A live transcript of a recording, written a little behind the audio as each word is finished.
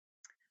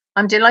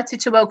I'm delighted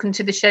to welcome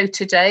to the show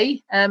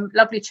today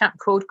lovely chap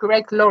called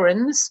Greg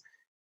Lourens,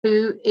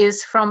 who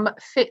is from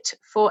Fit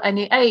for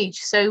Any Age.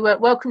 So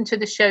welcome to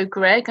the show,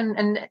 Greg,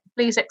 and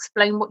please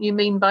explain what you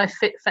mean by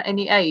Fit for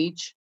Any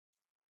Age.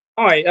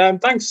 Hi,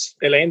 thanks,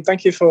 Elaine.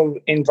 Thank you for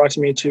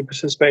inviting me to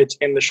participate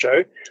in the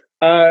show.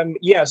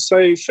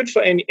 So Fit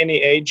for Any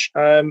Age,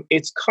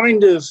 it's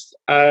kind of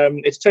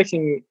it's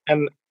taking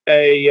a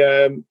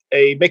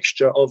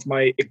mixture of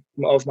my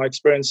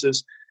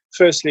experiences.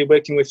 Firstly,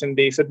 working within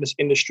the fitness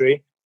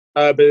industry,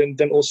 but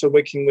then also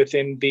working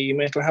within the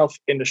mental health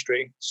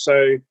industry.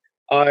 So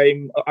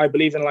I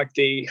believe in like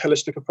the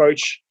holistic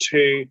approach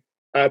to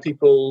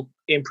people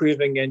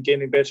improving and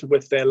getting better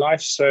with their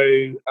life.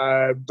 So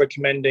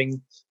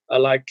recommending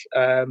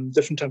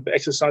different type of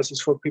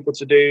exercises for people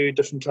to do,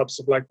 different types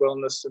of like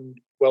wellness and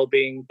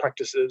well-being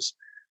practices.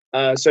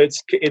 So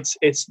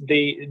it's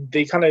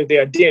the kind of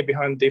the idea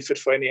behind the Fit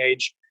for Any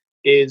Age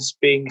is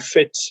being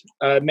fit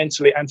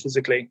mentally and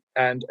physically,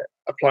 and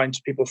applying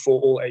to people for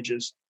all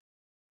ages.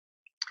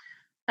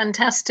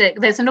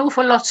 Fantastic. There's an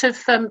awful lot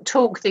of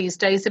talk these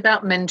days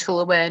about mental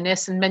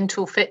awareness and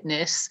mental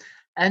fitness.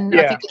 And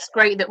I think it's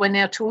great that we're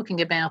now talking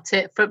about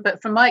it.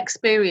 But from my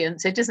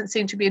experience, there doesn't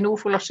seem to be an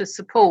awful lot of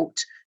support.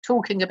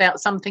 Talking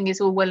about something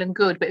is all well and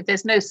good, but if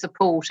there's no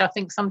support, I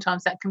think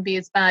sometimes that can be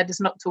as bad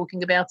as not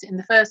talking about it in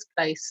the first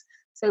place.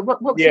 So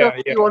what's your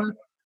view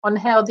on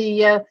how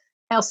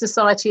how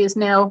society is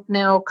now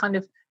kind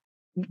of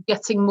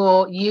getting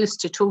more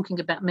used to talking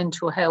about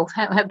mental health?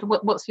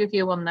 What's your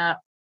view on that?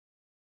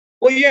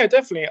 Well, yeah,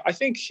 definitely. I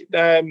think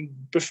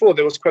before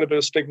there was quite a bit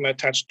of stigma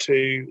attached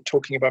to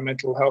talking about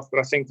mental health, but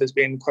I think there's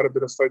been quite a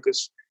bit of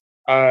focus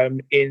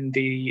in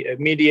the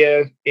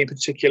media in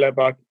particular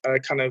about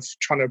kind of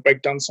trying to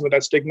break down some of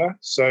that stigma.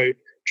 So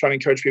trying to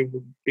encourage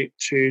people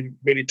to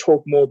really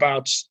talk more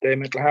about their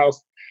mental health.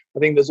 I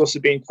think there's also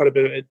been quite a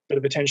bit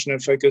of attention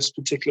and focus,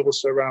 particularly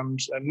also around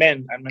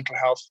men and mental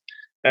health,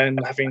 and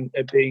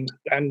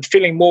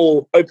feeling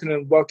more open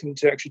and welcome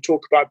to actually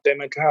talk about their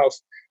mental health.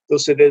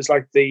 Also, there's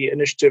like the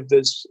initiative.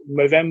 There's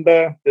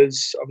Movember.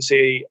 There's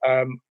obviously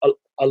a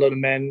lot of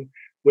men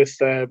with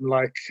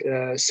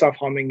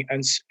self-harming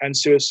and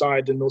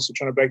suicide, and also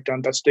trying to break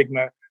down that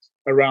stigma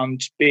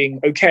around being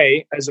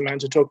okay as a man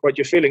to talk about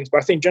your feelings.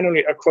 But I think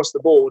generally across the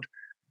board,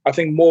 I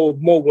think more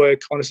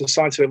work on a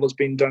society level is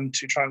being done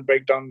to try and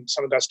break down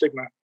some of that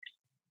stigma.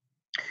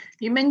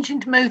 You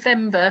mentioned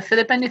Movember. For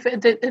the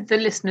benefit of the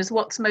listeners,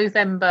 what's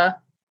Movember?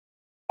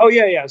 Oh,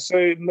 yeah.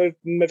 So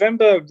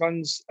Movember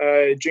runs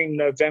during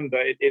November.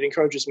 It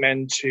encourages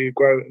men to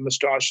grow a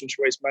moustache and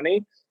to raise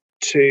money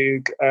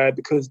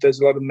because there's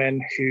a lot of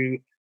men who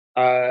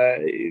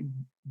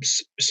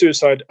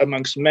suicide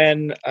amongst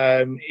men,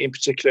 in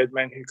particular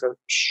men who are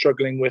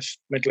struggling with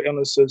mental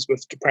illnesses,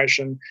 with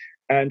depression,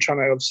 and trying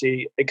to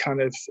obviously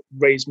kind of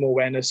raise more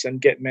awareness and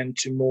get men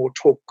to more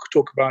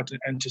talk about it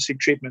and to seek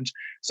treatment.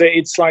 So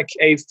it's like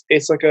a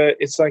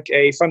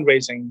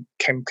fundraising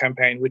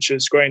campaign which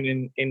is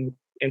growing in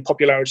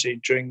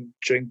popularity during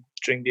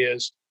the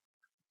years.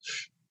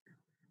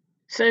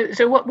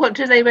 So what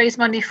do they raise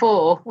money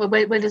for?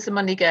 Where does the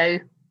money go?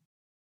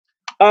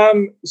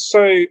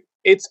 So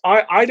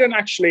I don't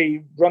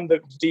actually run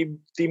the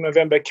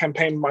Movember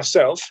campaign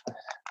myself,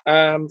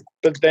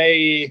 but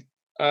they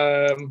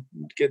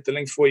get the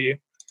link for you.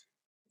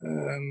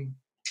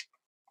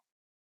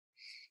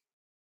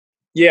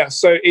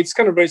 So it's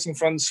kind of raising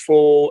funds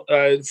for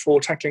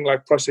tackling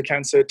like prostate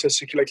cancer,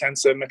 testicular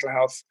cancer, mental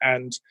health,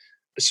 and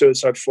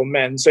suicide for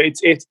men. So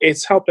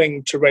it's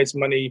helping to raise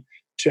money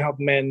to help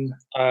men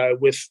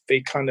with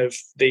the kind of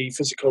the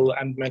physical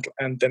and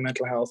their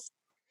mental health.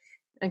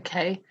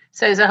 Okay,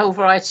 so there's a whole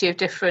variety of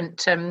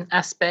different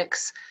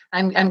aspects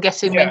and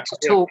getting men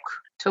to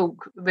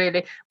talk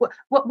really.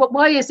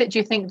 Why is it, do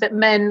you think, that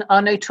men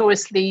are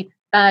notoriously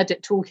bad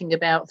at talking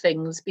about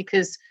things?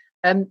 Because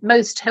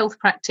most health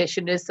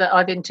practitioners that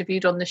I've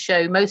interviewed on the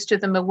show, most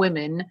of them are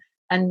women,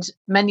 and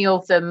many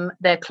of them,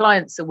 their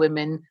clients are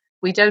women.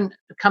 We don't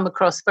come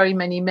across very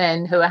many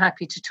men who are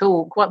happy to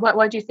talk.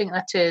 Why do you think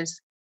that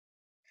is?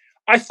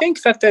 I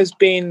think that there's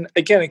been,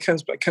 again, it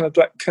comes back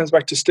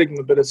to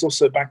stigma, but it's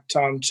also back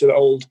down to the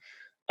old,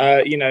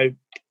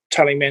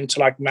 telling men to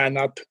like man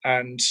up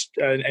and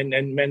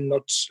men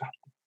not,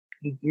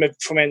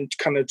 for men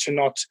kind of to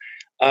not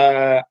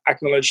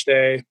acknowledge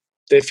their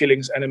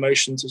feelings and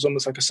emotions is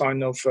almost like a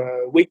sign of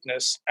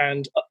weakness.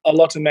 And a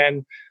lot of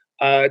men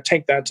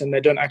take that and they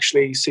don't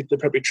actually seek the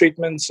appropriate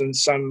treatments, and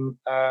some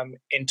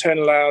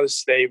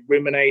internalize, they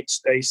ruminate,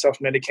 they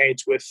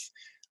self-medicate with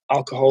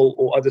alcohol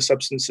or other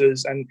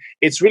substances, and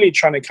it's really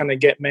trying to kind of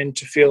get men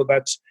to feel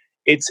that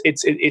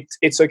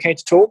it's okay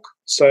to talk.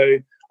 So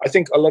I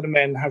think a lot of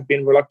men have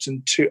been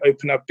reluctant to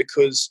open up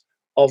because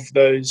of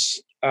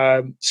those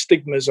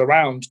stigmas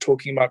around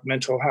talking about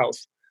mental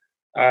health.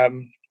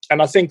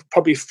 And I think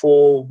probably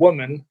for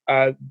women,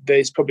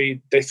 they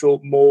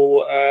feel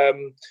more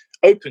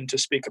open to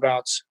speak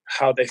about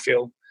how they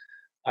feel.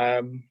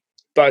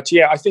 But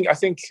yeah, I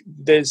think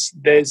there's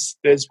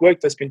work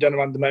that's been done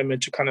around the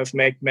moment to kind of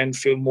make men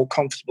feel more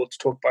comfortable to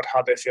talk about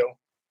how they feel.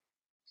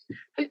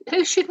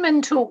 Who should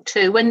men talk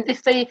to when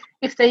if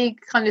they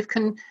kind of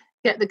can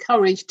get the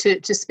courage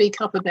to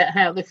speak up about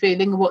how they're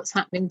feeling, what's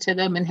happening to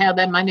them, and how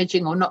they're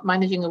managing or not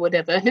managing or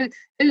whatever?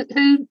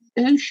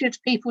 Who should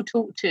people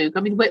talk to? I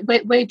mean,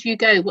 where do you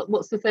go?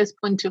 What's the first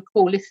point of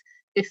call if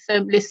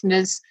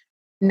listeners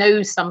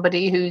know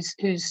somebody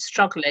who's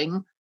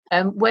struggling?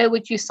 Where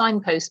would you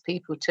signpost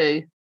people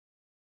to?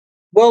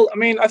 Well, I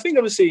mean, I think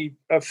obviously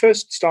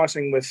first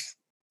starting with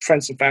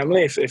friends and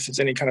family, if there's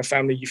any kind of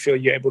family you feel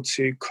you're able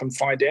to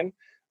confide in.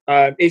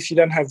 If you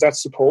don't have that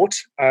support,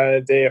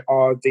 there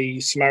are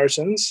the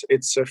Samaritans.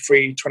 It's a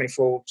free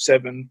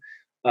 24/7.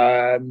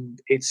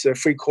 It's a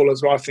free call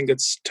as well. I think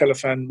it's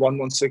telephone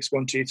 116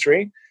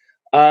 123.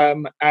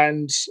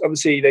 And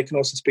obviously, they can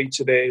also speak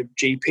to their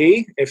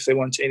GP if they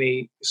want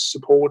any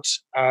support.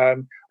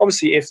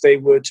 Obviously, if they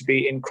were to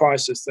be in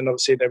crisis, then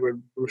obviously they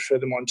would refer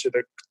them on to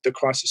the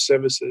crisis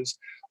services.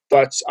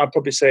 But I'd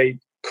probably say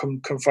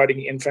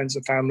confiding in friends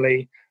and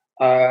family,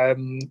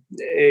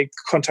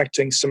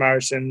 contacting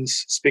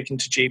Samaritans, speaking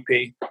to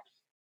GP.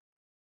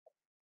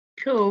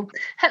 Cool.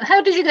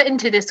 How did you get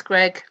into this,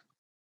 Greg?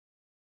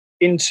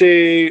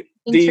 Into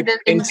the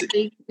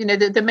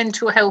the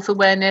mental health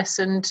awareness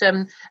and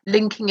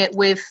linking it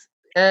with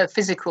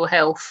physical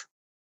health.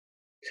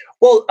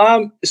 Well,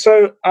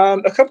 so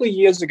a couple of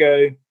years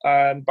ago,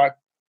 about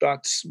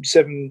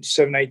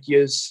 8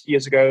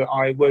 years ago,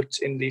 I worked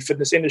in the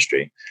fitness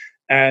industry,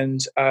 and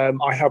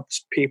I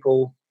helped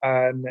people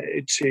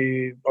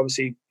to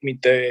obviously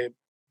meet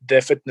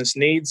their fitness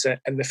needs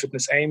and their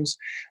fitness aims.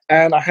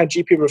 And I had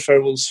GP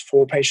referrals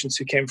for patients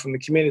who came from the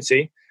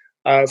community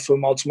for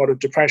mild to moderate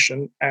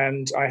depression,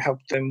 and I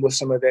helped them with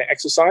some of their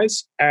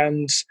exercise.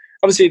 And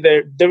obviously,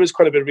 there was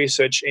quite a bit of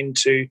research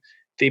into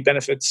the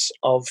benefits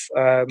of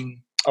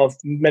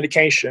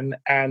medication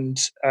and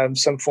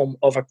some form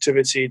of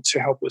activity to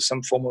help with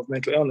some form of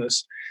mental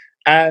illness.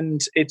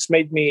 And it's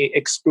made me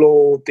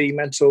explore the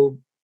mental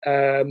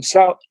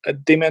side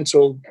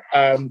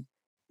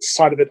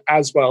of it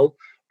as well.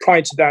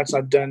 Prior to that,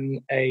 I'd done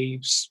a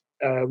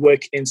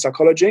work in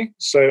psychology,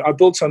 so I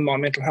built on my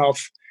mental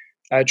health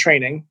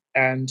training,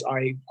 and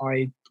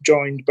I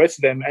joined both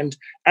of them. And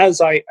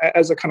as I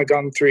kind of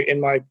gone through in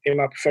my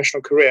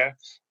professional career,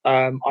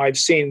 I've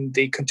seen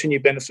the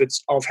continued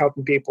benefits of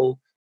helping people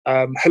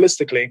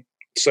holistically.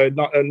 So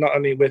not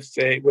only with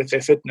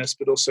their fitness,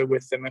 but also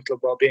with their mental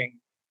well-being.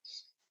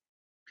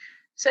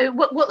 So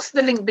what's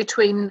the link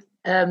between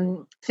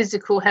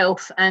physical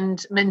health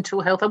and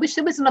mental health? I wish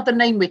there was another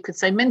name we could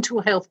say,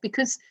 mental health,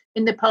 because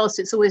in the past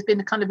it's always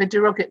been a kind of a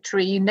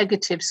derogatory,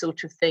 negative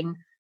sort of thing.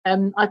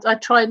 I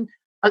try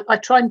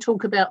and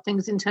talk about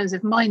things in terms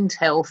of mind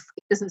health.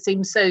 It doesn't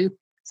seem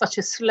such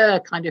a slur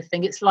kind of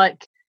thing. It's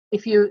like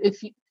if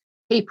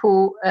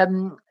people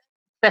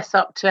fess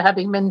up to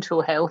having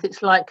mental health,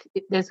 it's like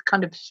there's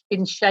kind of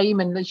in shame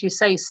and, as you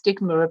say,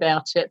 stigma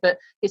about it. But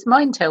it's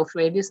mind health,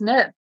 really, isn't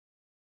it?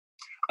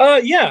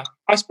 Yeah,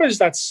 I suppose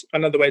that's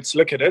another way to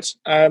look at it.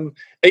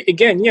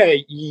 Again, yeah,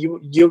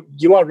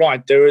 you are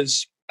right. There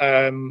is,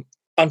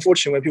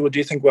 unfortunately, when people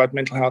do think about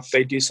mental health,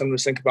 they do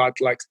sometimes think about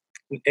like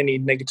any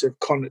negative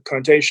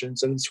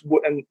connotations, and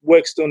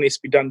work still needs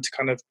to be done to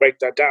kind of break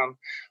that down.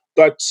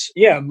 But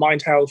yeah,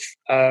 mind health,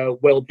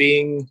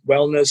 well-being,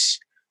 wellness,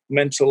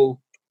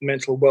 mental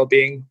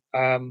well-being,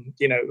 are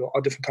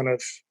different kind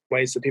of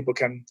ways that people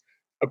can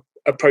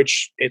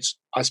approach it,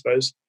 I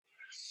suppose.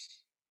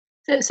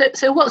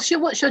 So what's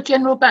your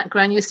general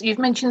background? You've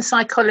mentioned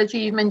psychology,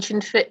 you've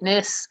mentioned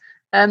fitness.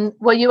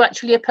 Were you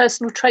actually a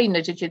personal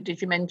trainer?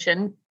 Did you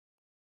mention?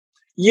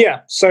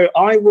 Yeah, so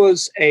I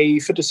was a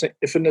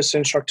fitness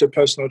instructor,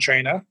 personal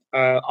trainer.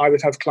 I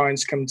would have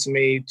clients come to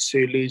me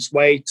to lose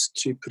weight,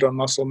 to put on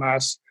muscle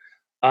mass.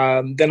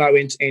 Then I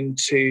went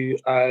into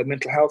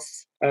mental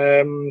health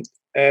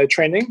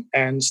training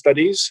and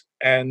studies,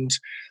 and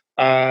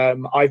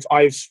I've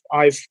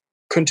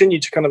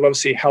continued to kind of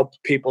obviously help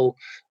people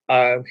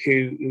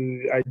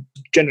who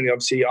generally,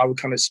 obviously, I would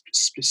kind of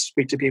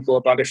speak to people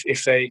about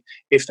if they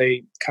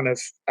kind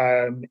of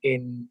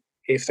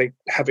if they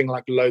having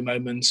like low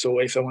moments,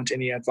 or if they want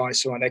any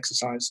advice around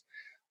exercise.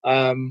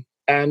 And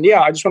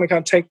yeah, I just want to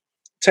kind of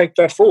take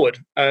that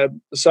forward.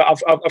 So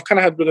I've kind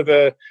of had a bit of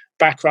a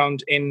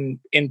background in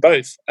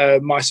both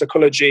my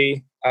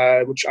psychology,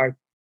 which I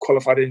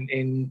qualified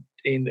in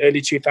the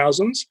early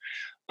 2000s.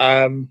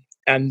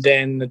 And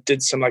then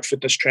did some like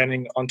fitness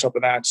training on top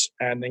of that,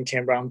 and then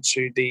came around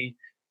to the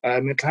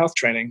mental health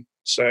training,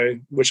 so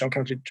which I'm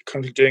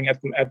currently doing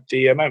at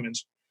the moment.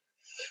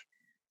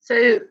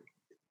 So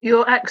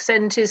your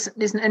accent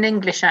isn't an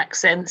English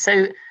accent.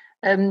 So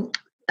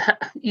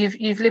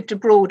you've lived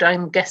abroad,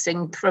 I'm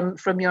guessing,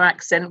 from your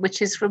accent,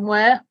 which is from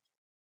where?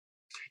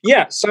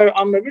 Yeah, so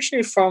I'm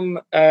originally from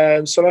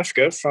South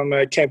Africa, from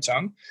Cape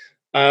Town.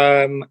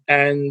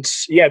 And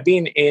yeah,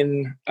 been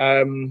in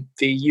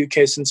the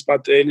UK since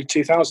about the early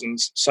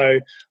 2000s. So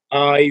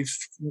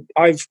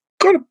I've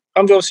got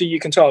obviously you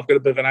can tell I've got a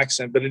bit of an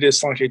accent, but it is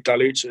slightly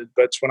diluted.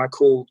 But when I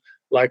call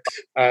like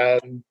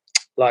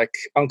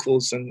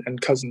uncles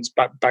and cousins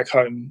back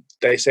home,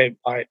 they say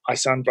I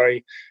sound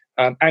very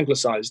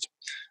anglicized.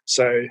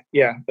 So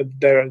yeah,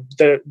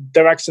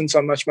 their accents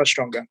are much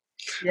stronger.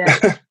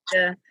 Yeah,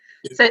 yeah.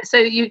 So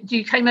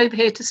you came over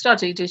here to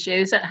study, did you?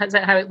 Is that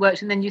how it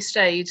worked, and then you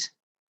stayed?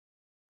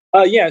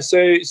 Yeah,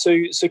 so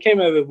came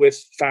over with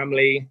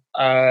family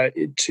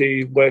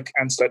to work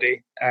and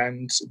study,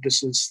 and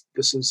this is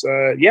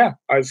yeah,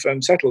 I've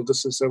settled.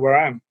 This is where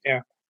I am.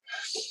 Yeah.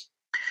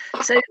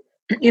 So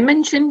you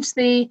mentioned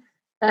the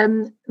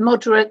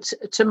moderate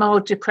to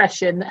mild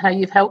depression, how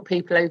you've helped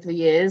people over the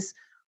years.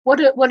 What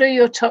are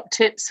your top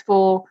tips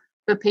for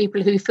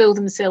people who feel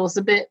themselves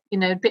a bit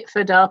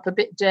fed up, a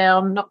bit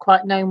down, not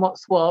quite knowing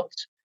what's what?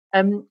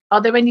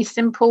 Are there any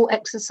simple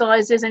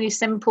exercises, any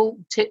simple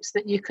tips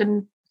that you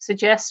can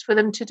suggest for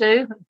them to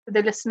do for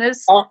the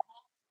listeners?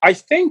 I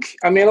think,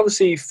 I mean,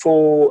 obviously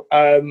for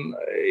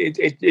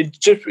it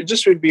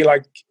just would be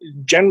like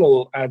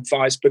general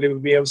advice, but it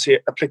would be obviously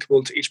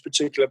applicable to each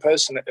particular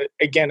person.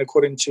 Again,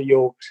 according to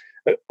your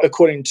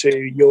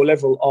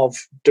level of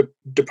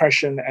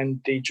depression and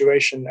the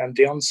duration and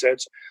the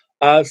onset.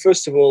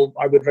 First of all,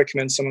 I would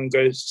recommend someone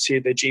go see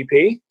their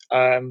GP.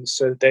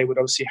 So they would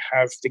obviously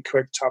have the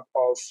correct type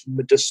of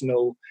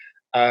medicinal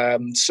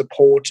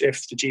support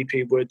if the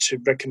GP were to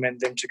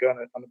recommend them to go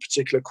on a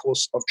particular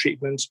course of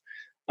treatment.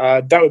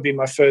 That would be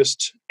my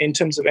first. In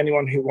terms of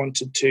anyone who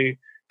wanted to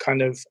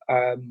kind of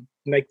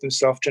make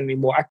themselves generally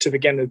more active,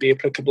 again, it would be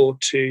applicable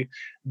to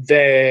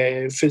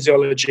their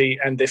physiology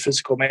and their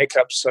physical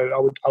makeup. So I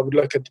would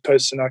look at the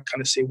person, I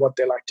kind of see what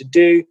they like to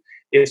do.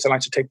 If they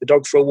like to take the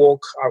dog for a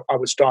walk, I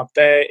would start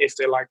there. If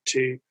they like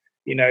to,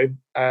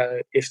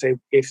 I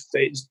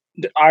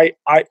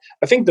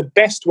think the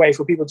best way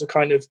for people to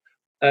kind of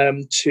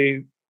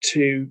to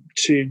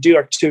do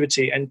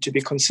activity and to be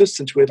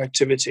consistent with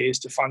activity is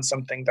to find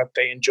something that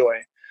they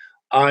enjoy.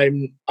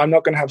 I'm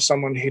not going to have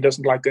someone who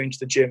doesn't like going to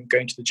the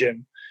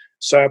gym.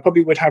 So I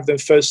probably would have them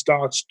first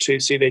start to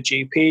see their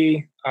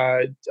GP.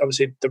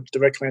 Obviously, the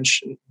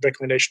recommendation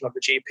of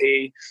the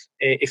GP,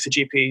 if the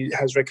GP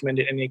has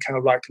recommended any kind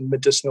of like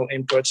medicinal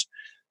input,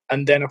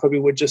 and then I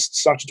probably would just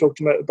start to talk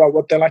to them about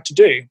what they like to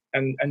do,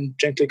 and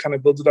gently kind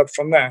of build it up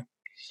from there.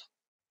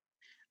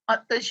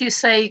 As you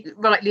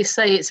rightly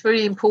say, it's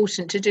very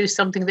important to do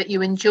something that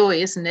you enjoy,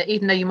 isn't it?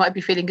 Even though you might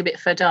be feeling a bit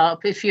fed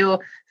up, if you're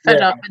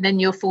fed up and then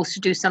you're forced to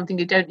do something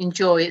you don't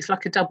enjoy, it's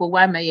like a double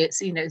whammy.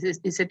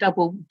 It's a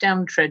double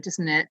downtread,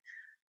 isn't it?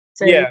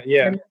 So,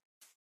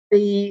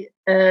 the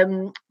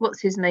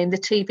what's his name? The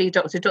TV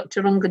doctor,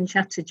 Dr. Rangan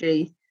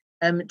Chatterjee,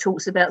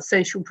 talks about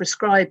social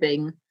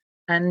prescribing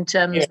and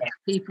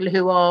people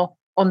who are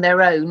on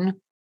their own.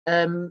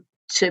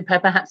 To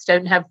perhaps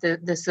don't have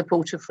the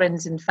support of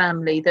friends and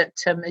family that,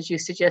 as you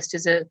suggest,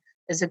 is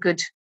a good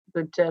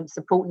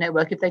support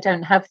network. If they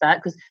don't have that,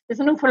 because there's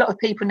an awful lot of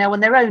people now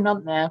on their own,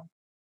 aren't there?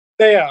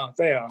 They are,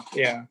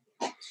 yeah.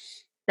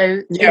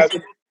 So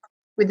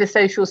with the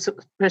social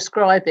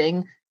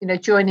prescribing,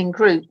 joining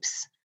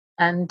groups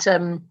and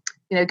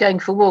going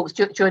for walks,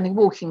 joining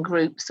walking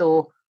groups,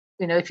 or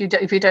if you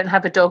don't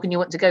have a dog and you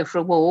want to go for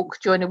a walk,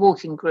 join a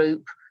walking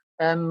group.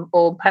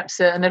 Or perhaps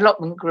an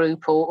allotment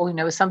group,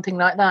 or something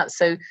like that.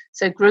 So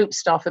group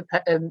stuff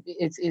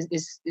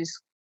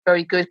is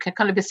very good.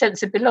 Kind of a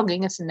sense of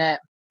belonging, isn't it?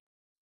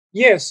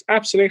 Yes,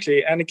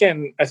 absolutely. And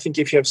again, I think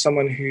if you have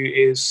someone who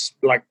is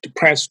like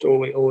depressed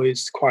or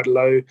is quite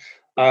low,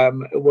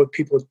 what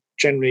people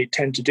generally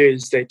tend to do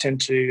is they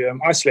tend to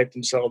isolate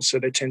themselves. So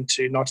they tend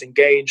to not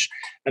engage,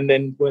 and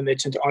then when they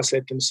tend to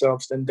isolate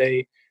themselves, then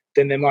they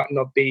might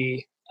not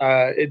be.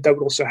 That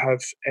would also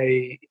have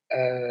a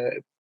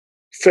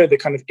further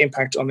kind of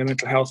impact on their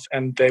mental health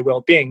and their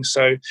well-being.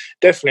 So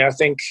definitely, I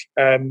think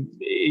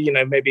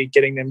maybe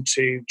getting them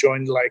to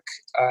join like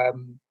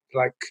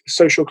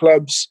social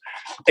clubs,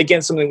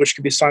 again, something which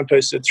could be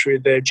signposted through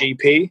their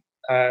GP,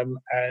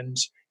 and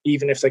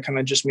even if they kind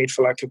of just meet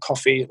for like a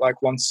coffee,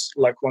 like once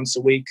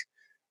a week,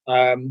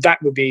 that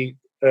would be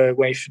a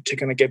way to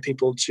kind of get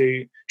people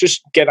to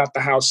just get out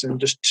the house and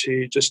just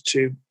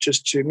to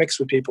mix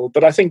with people.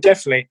 But I think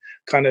definitely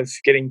kind of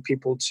getting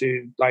people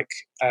to like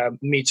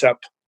meet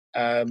up.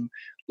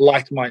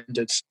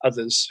 Like-minded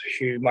others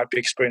who might be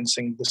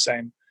experiencing the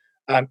same,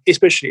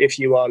 especially if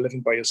you are living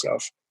by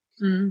yourself.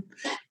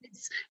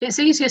 It's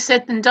easier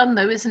said than done,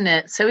 though, isn't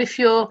it? So if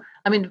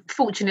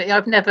fortunately,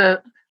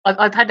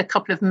 I've had a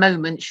couple of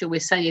moments, shall we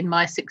say, in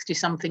my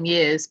 60-something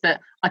years, but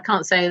I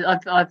can't say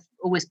I've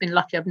always been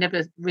lucky. I've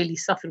never really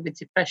suffered with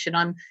depression.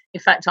 I'm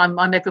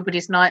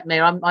everybody's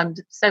nightmare. I'm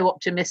so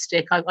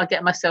optimistic. I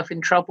get myself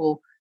in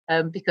trouble.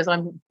 Because I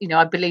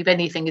believe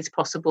anything is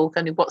possible.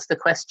 Kind of, what's the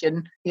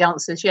question? The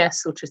answer is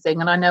yes, sort of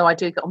thing. And I know I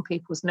do get on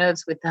people's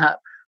nerves with that.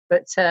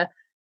 But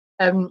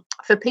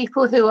for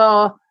people who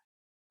are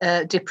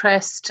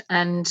depressed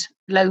and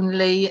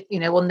lonely,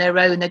 on their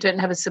own, they don't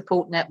have a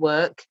support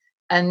network.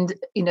 And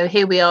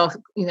here we are,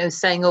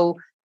 saying, "Oh,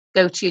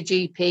 go to your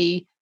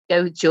GP,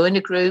 go join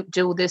a group,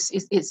 do all this."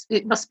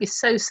 It must be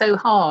so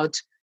hard,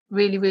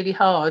 really, really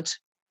hard.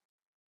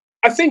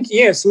 I think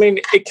yes. I mean,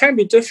 it can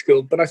be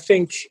difficult, but I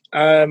think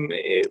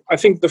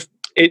the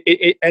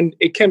and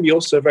it can be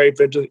also very,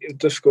 very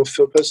difficult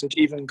for a person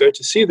to even go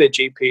to see their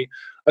GP.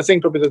 I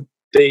think probably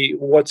the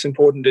what's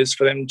important is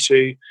for them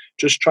to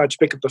just try to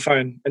pick up the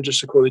phone and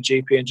just to call the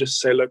GP and just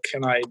say, look,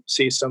 can I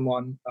see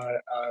someone?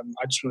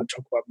 I just want to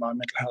talk about my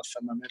mental health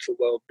and my mental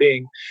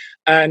well-being.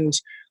 And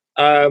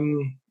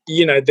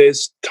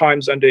there's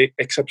times under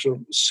exceptional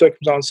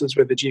circumstances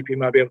where the GP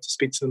might be able to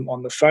speak to them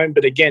on the phone.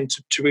 But again,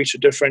 to reach a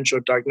differential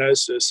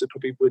diagnosis, it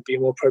probably would be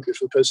more appropriate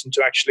for the person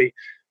to actually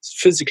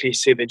physically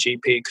see their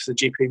GP, because the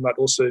GP might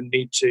also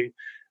need to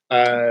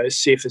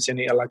see if there's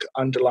any like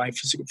underlying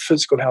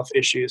physical health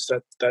issues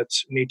that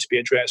need to be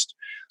addressed.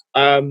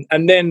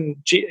 And then,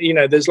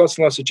 there's lots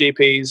and lots of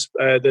GPs.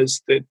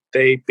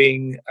 They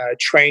being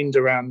trained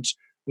around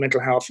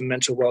mental health and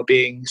mental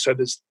well-being. So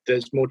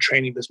there's more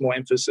training, there's more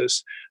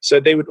emphasis. So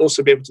they would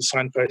also be able to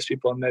signpost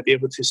people, and they'd be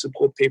able to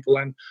support people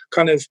and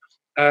kind of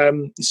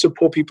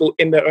support people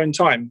in their own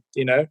time.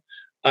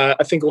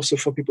 I think also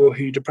for people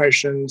who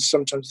depression,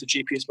 sometimes the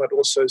GPs might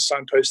also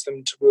signpost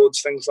them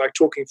towards things like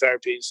talking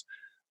therapies,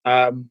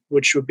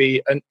 which would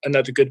be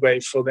another good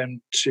way for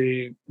them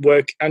to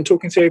work. And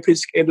talking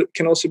therapies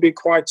can also be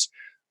quite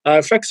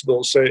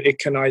flexible. So it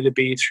can either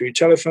be through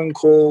telephone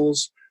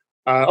calls.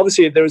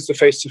 Obviously, there is the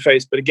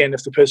face-to-face, but again,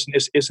 if the person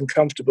isn't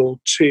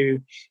comfortable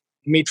to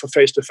meet for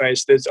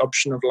face-to-face, there's the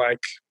option of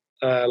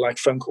like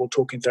phone call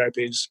talking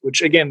therapies,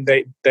 which again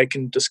they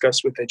can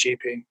discuss with their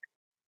GP.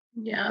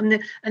 Yeah, and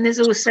there's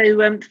also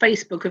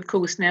Facebook, of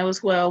course, now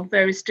as well.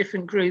 Various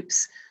different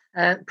groups,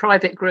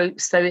 private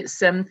groups. So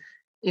it's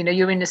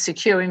you're in a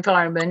secure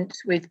environment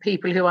with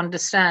people who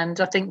understand.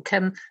 I think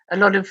a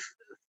lot of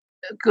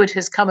good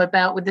has come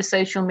about with the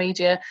social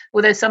media.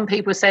 Although some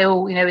people say,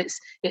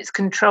 it's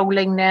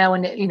controlling now,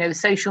 and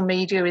social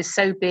media is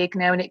so big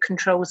now and it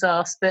controls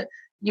us. But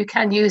you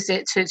can use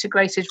it to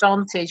great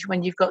advantage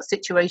when you've got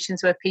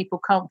situations where people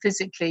can't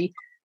physically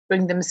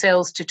bring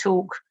themselves to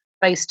talk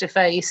face to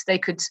face. They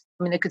could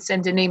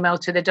send an email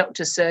to the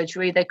doctor's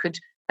surgery. They could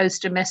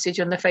post a message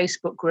on the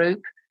Facebook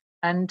group,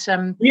 and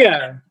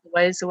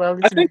way as well.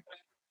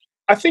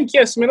 I think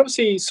yes. I mean,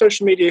 obviously,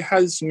 social media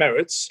has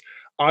merits.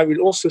 I would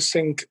also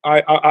think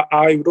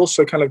I would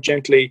also kind of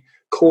gently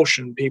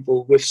caution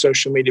people with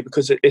social media,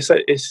 because it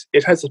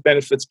has its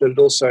benefits, but it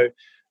also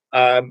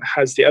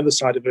has the other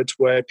side of it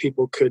where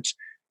people could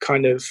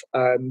kind of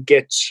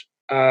get.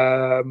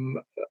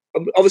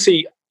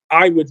 Obviously,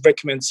 I would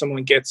recommend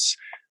someone gets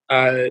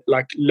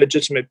like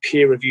legitimate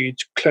peer-reviewed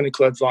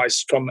clinical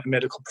advice from a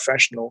medical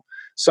professional.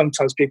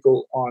 Sometimes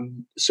people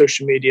on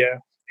social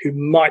media who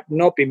might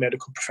not be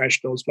medical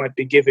professionals might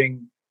be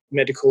giving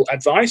medical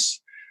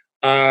advice.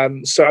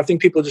 So I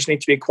think people just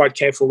need to be quite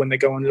careful when they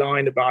go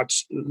online about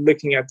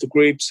looking at the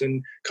groups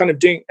and kind of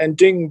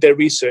doing their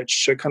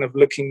research. So kind of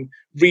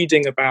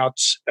reading about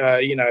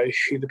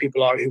who the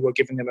people are who are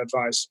giving them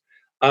advice.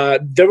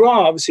 There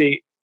are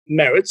obviously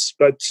merits,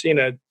 but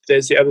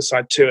there's the other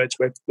side to it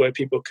where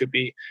people could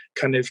be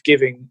kind of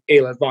giving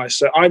ill advice.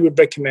 So I would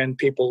recommend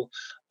people,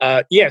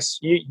 yes,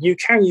 you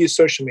can use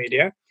social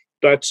media,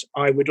 but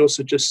I would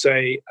also just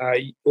say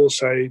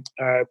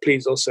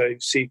please also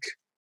seek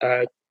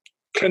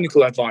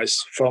clinical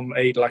advice from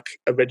a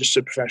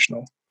registered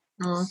professional.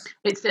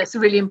 That's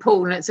really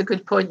important. It's a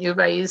good point you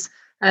raise.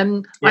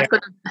 I've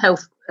got a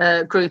health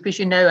group, as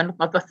you know, and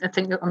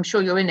I'm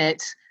sure you're in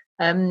it.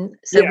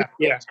 So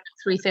we have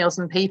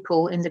 3,000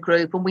 people in the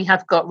group, and we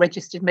have got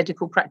registered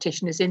medical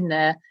practitioners in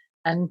there.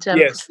 And from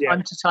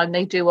time to time,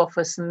 they do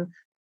offer some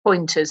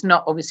pointers,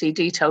 not obviously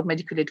detailed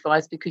medical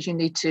advice, because you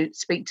need to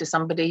speak to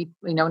somebody,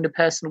 on a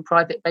personal,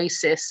 private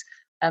basis.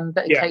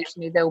 But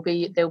occasionally there'll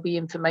be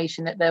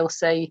information that they'll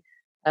say,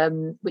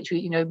 which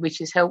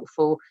is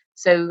helpful.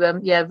 So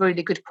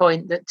really good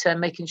point that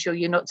making sure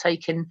you're not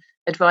taking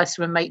advice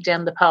from a mate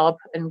down the pub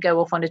and go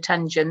off on a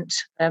tangent.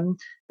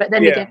 But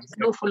then again, there's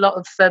an awful lot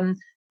of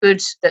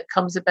good that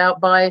comes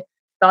about by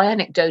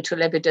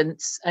anecdotal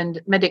evidence,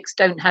 and medics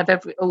don't have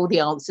all the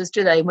answers,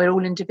 do they? We're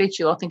all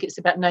individual. I think it's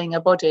about knowing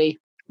our body,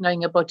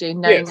 knowing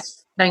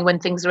when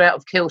things are out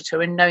of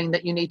kilter, and knowing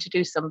that you need to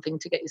do something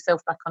to get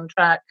yourself back on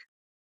track.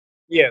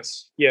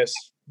 Yes,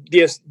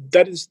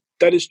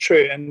 that is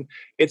true, and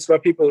it's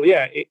about people.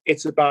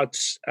 It's about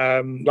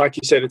like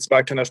you said, it's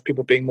about kind of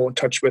people being more in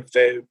touch with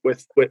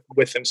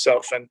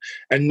themselves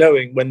and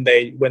knowing when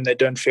they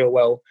don't feel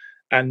well,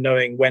 and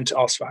knowing when to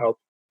ask for help.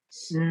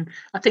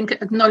 I think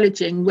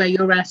acknowledging where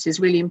you're at is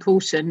really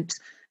important.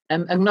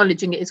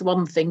 Acknowledging it is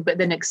one thing, but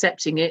then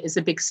accepting it is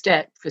a big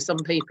step for some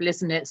people,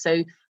 isn't it?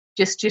 So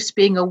just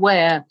being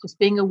aware,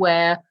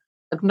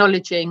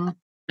 acknowledging,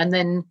 and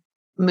then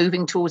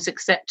moving towards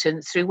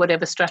acceptance through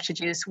whatever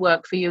strategies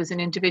work for you as an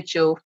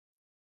individual.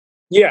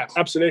 Yeah,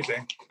 absolutely.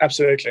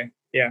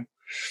 Yeah,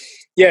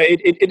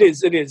 it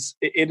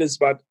is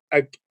about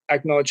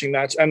acknowledging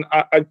that, and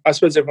I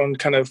suppose everyone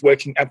kind of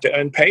working at their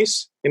own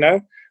pace,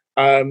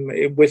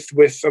 with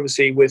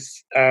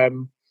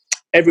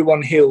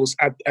everyone heals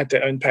at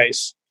their own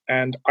pace.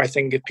 And I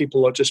think if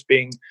people are just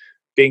being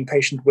being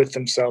patient with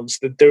themselves.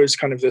 That there is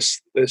kind of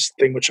this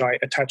thing which I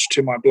attach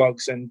to my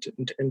blogs and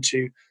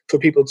to for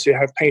people to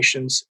have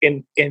patience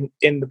in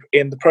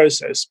the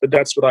process. But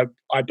that's what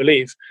I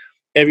believe.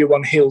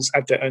 Everyone heals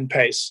at their own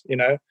pace,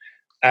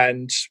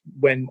 and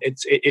when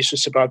it's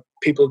just about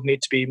people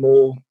need to be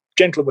more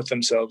gentle with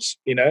themselves,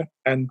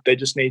 and they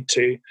just need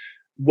to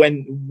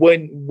when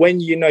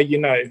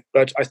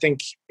but I think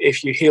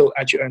if you heal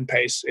at your own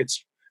pace,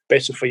 it's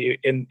better for you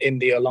in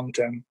the long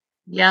term.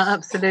 Yeah,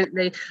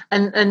 absolutely.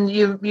 And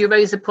you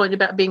raise a point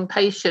about being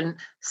patient.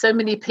 So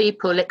many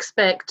people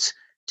expect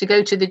to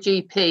go to the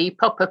GP,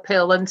 pop a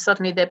pill, and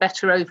suddenly they're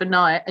better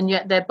overnight, and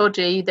yet their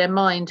body, their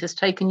mind has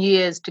taken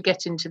years to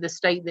get into the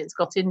state that it's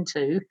got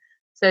into.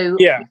 So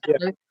Yeah,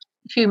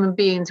 human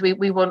beings,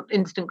 we want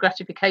instant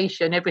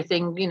gratification,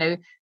 everything,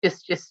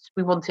 just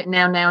we want it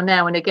now.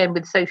 And again,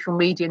 with social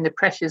media and the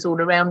pressures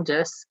all around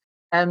us,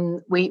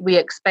 we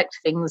expect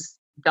things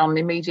done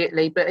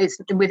immediately, but it's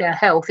with our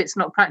health, it's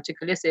not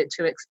practical, is it,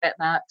 to expect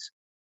that?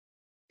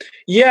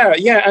 Yeah,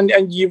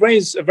 and you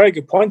raise a very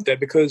good point there,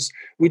 because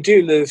we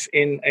do live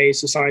in a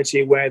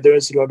society where there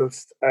is a lot of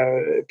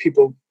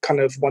people kind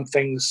of want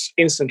things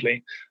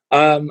instantly,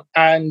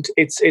 and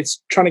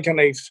it's trying to kind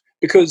of,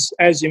 because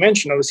as you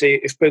mentioned,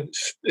 obviously,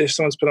 if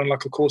someone's put on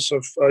like a course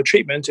of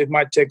treatment, it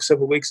might take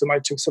several weeks, it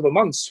might take several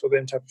months for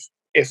them to have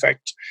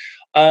effect,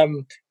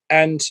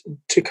 and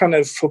to kind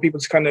of for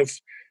people to kind of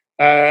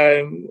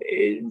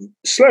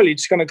slowly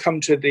just kind of come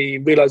to the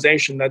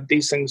realization that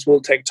these things will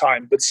take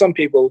time. But some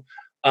people,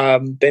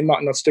 they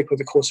might not stick with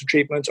the course of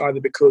treatment, either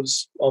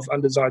because of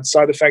undesired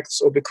side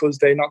effects or because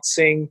they're not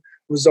seeing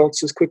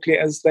results as quickly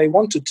as they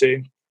wanted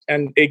to.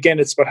 And again,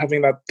 it's about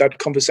having that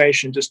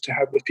conversation just to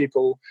have with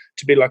people,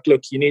 to be like,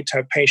 look, you need to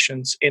have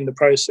patience in the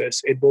process.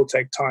 It will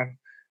take time.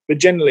 But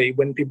generally,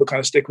 when people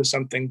kind of stick with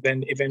something,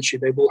 then eventually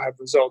they will have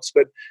results.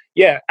 But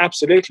yeah,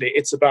 absolutely.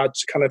 It's about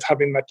kind of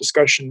having that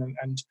discussion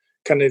and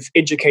kind of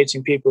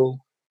educating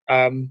people,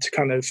 to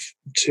kind of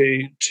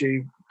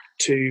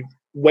to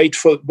wait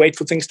for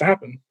things to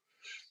happen.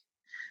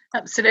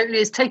 Absolutely.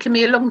 It's taken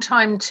me a long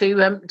time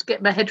to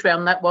get my head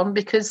around that one,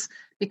 because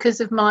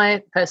of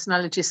my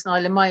personality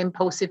style and my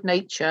impulsive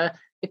nature.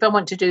 If I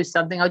want to do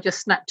something, I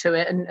just snap to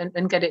it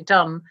and get it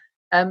done.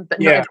 But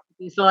not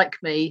everybody's like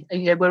me.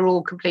 We're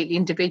all completely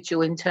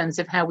individual in terms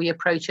of how we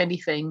approach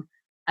anything.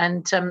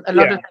 And a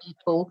lot of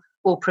people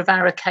will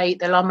prevaricate,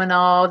 they'll and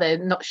ah, they're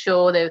not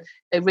sure,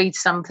 they read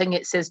something,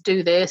 it says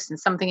do this, and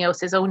something else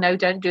says, oh no,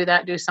 don't do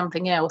that, do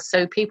something else.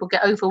 So people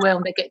get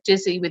overwhelmed, they get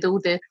dizzy with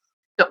all the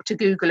Dr.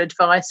 Google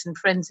advice and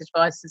friends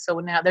advice and so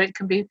on out there. It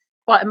can be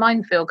quite a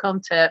minefield,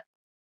 can't it?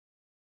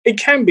 It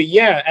can be,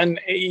 yeah. And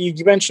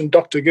you mentioned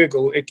Dr.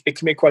 Google. It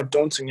can be quite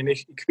daunting, and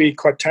it can be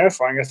quite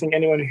terrifying. I think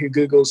anyone who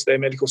Googles their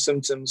medical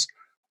symptoms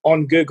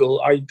on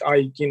Google,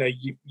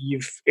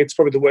 it's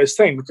probably the worst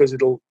thing, because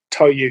it'll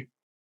tell you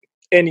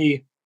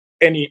any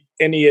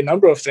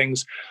number of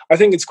things. I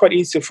think it's quite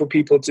easy for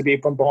people to be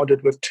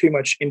bombarded with too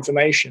much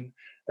information,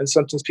 and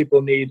sometimes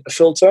people need a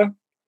filter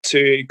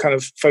to kind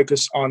of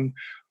focus on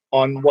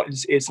what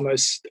is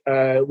most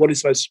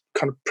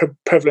kind of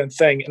prevalent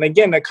thing. And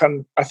again,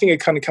 I think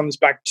it kind of comes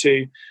back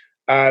to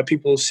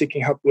people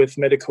seeking help with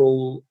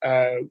medical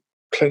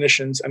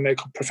clinicians and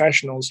medical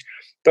professionals.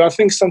 But I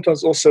think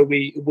sometimes also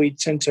we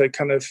tend to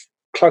kind of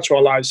clutter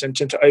our lives and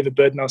tend to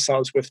overburden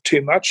ourselves with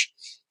too much.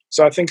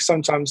 So I think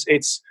sometimes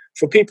it's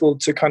for people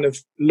to kind of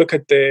look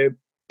at their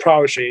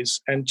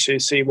priorities and to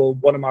see, well,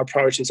 what are my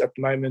priorities at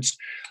the moment?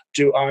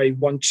 Do I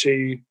want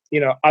to,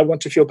 I want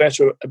to feel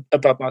better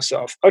about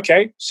myself.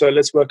 Okay, so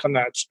let's work on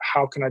that.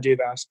 How can I do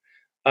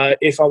that?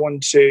 If I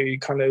want to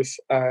kind of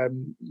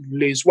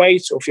lose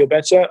weight or feel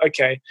better,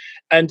 okay.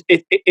 And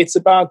it's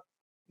about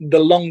the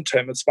long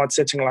term. It's about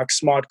setting like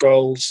smart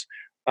goals.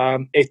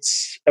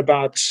 It's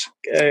about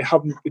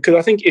because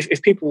I think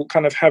if people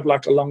kind of have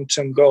like a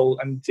long-term goal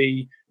and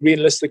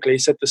realistically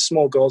set the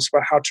small goals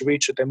about how to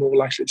reach it, they're more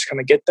likely to kind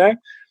of get there.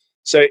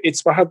 So it's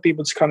about how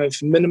people to kind of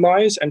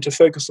minimize and to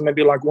focus on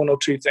maybe like one or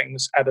two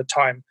things at a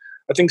time.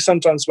 I think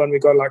sometimes when we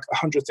got like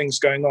 100 things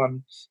going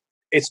on,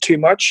 it's too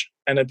much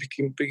and it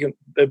become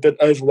a bit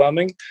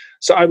overwhelming.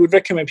 So I would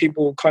recommend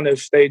people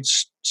they'd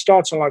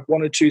start on like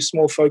one or two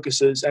small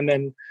focuses and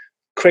then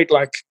create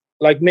like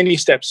mini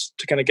steps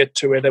to kind of get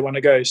to where they want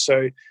to go.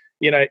 So,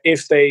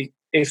 if they're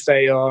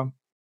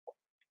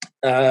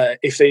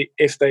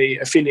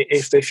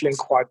feeling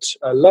quite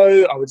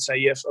low, I would say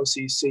yes,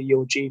 obviously see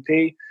your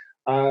GP,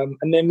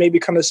 and then maybe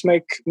kind of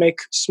make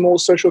small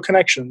social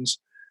connections,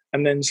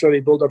 and then slowly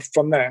build up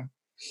from there.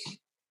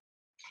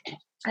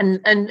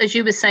 And as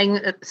you were saying,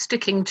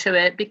 sticking to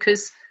it,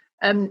 because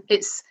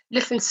it's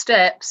little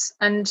steps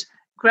and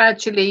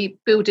gradually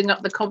building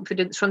up the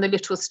confidence from the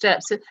little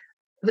steps.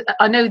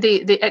 I know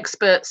the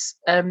experts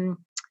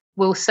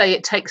will say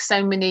it takes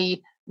so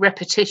many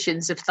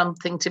repetitions of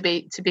something to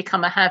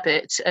become a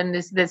habit, and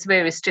there's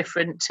various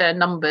different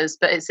numbers,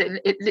 but it's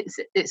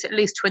at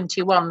least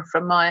 21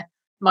 from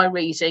my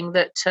reading,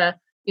 that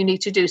you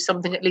need to do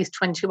something at least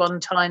 21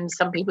 times.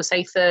 Some people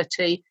say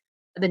 30,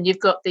 and then you've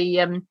got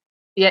the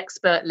the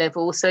expert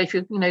level. So if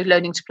you're,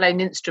 learning to play an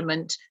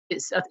instrument,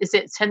 it's is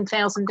it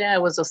 10,000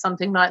 hours or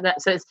something like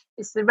that. So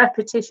it's the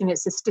repetition,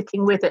 it's the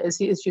sticking with it, as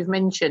you've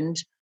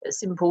mentioned,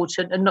 that's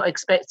important, and not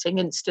expecting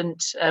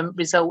instant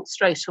results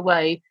straight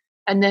away.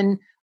 And then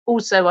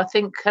also, I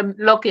think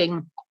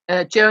logging,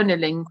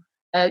 journaling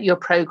your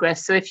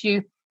progress. So if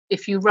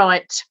you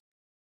write,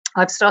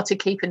 I've started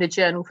keeping a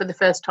journal for the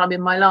first time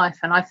in my life,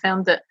 and I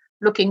found that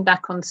looking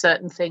back on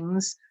certain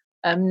things,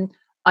 um,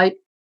 I,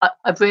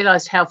 I've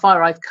realised how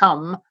far I've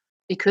come,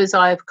 because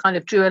I've kind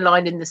of drew a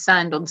line in the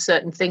sand on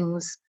certain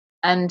things,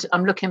 and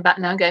I'm looking back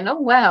now and going, oh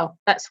wow,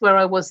 that's where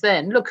I was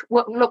then. Look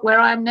where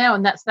I am now,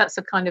 and that's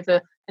a kind of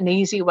an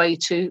easy way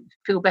to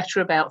feel better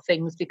about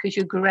things, because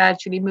you're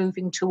gradually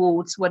moving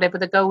towards whatever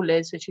the goal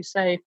is, as you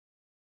say.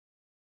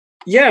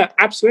 Yeah,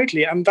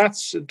 absolutely, and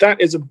that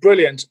is a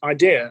brilliant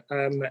idea,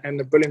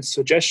 and a brilliant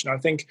suggestion. I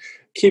think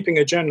keeping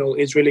a journal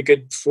is really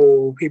good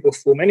for people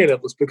for many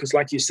levels, because,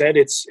 like you said,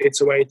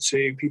 it's a way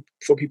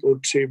for people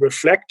to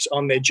reflect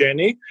on their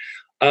journey,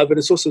 but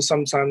it's also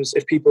sometimes,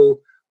 if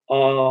people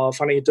are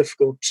finding it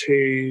difficult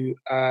to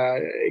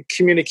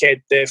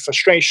communicate their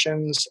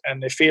frustrations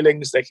and their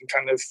feelings, they can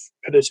kind of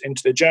put it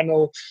into the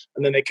journal,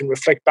 and then they can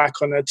reflect back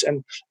on it.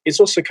 And it's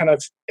also kind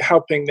of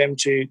helping them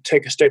to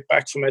take a step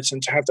back from it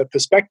and to have that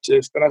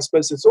perspective. But I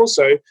suppose it's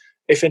also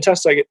a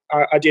fantastic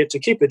idea to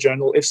keep a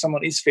journal if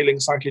someone is feeling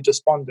slightly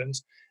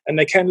despondent, and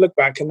they can look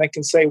back and they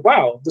can say,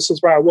 wow, this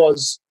is where I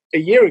was a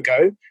year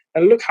ago,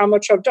 and look how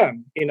much I've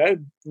done,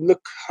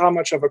 look how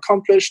much I've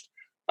accomplished.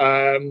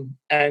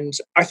 And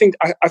I think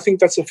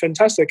that's a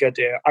fantastic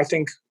idea. I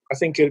think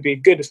it would be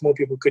good if more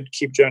people could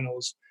keep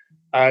journals.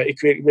 It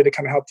could really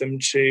kind of help them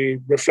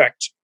to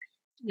reflect.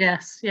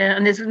 Yes, yeah,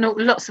 and there's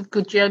lots of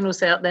good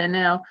journals out there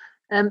now.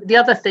 The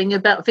other thing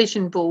about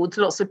vision boards,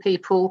 lots of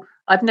people,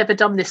 I've never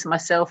done this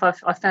myself. I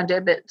found it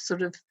a bit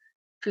sort of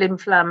flim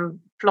flam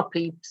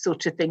floppy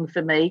sort of thing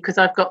for me, because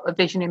I've got a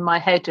vision in my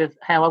head of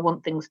how I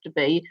want things to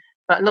be.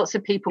 But lots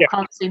of people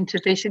can't seem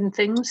to vision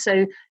things.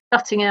 So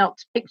cutting out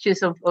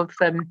pictures of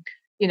they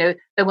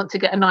want to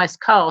get a nice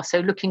car. So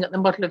looking at the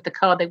model of the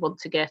car they want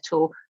to get,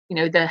 or,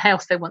 the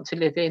house they want to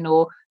live in,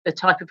 or the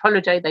type of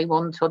holiday they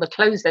want, or the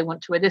clothes they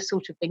want to wear, this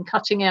sort of thing,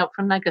 cutting out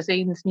from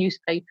magazines,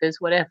 newspapers,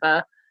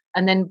 whatever,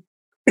 and then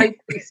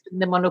pasting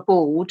them on a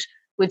board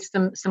with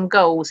some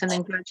goals, and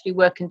then gradually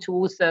working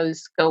towards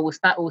those goals.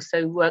 That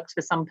also works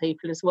for some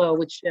people as well,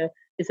 which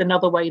is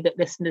another way that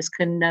listeners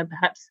can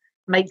perhaps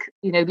make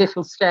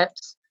little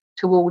steps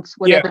towards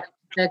whatever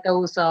their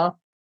goals are.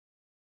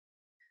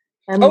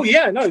 Oh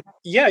yeah, no,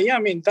 yeah. I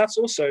mean, that's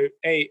also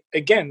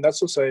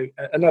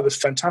another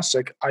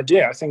fantastic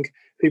idea. I think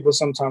people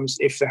sometimes,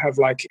 if they have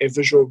like a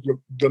visual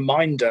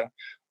reminder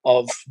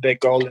of their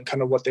goal and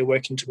kind of what they're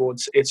working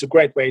towards, it's a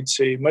great way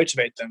to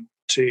motivate them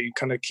to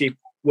kind of keep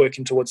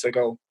working towards their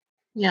goal.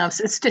 Yeah,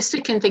 so it's just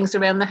sticking things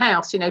around the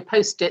house,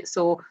 post-its,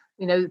 or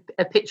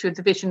a picture of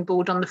the vision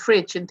board on the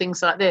fridge and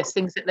things like this,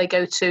 things that they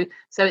go to.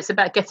 So it's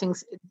about getting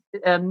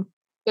the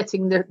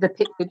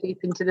picture deep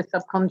into the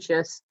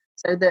subconscious,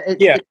 so that it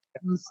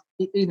becomes,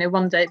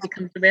 one day it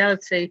becomes a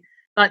reality.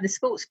 Like the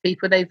sports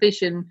people, they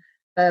vision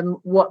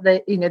what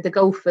they, the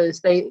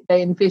golfers, they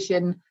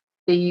envision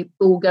the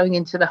ball going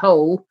into the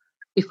hole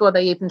before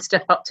they even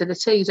step up to the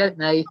tee, don't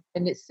they?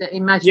 And it's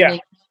imagining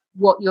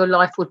what your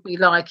life would be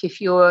like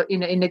if you're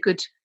in a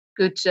good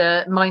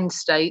mind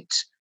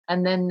state,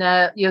 and then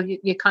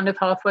you're kind of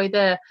halfway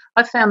there.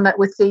 I found that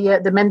with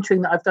the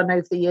mentoring that I've done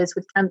over the years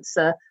with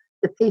cancer,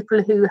 the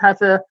people who have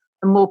a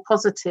more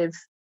positive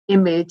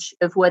image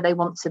of where they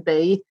want to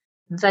be,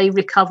 they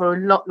recover a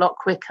lot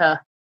quicker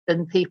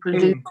than people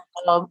who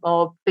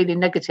are feeling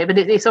negative. And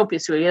it's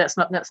obvious, really. That's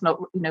not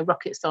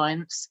rocket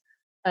science.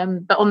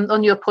 But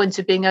on your point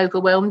of being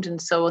overwhelmed and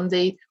so on,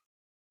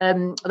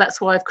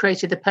 that's why I've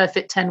created the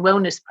Perfect 10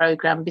 Wellness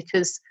Program,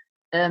 because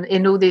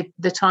in all the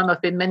time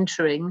I've been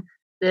mentoring,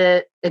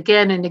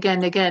 again and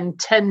again,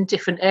 10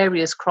 different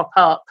areas crop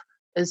up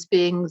as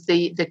being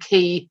the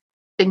key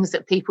things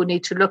that people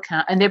need to look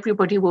at, and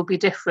everybody will be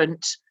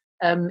different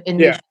in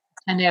the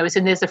 10 areas.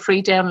 And there's a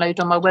free download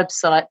on my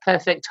website,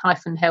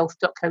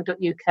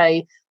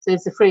 perfect-health.co.uk. So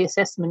there's a free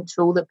assessment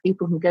tool that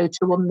people can go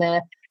to on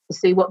there to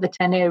see what the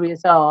 10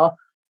 areas are.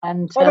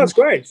 And that's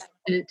great.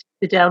 To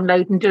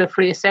download and do a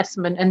free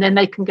assessment, and then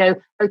they can go,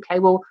 okay,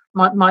 well,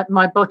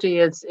 my body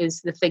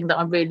is the thing that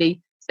I'm really,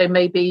 so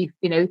maybe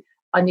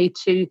I need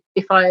to,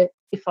 if I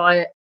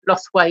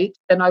lost weight,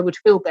 then I would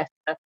feel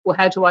better. Well,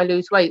 how do I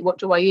lose weight? What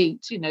do I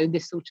eat?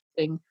 This sort of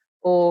thing.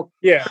 Or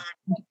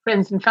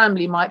friends and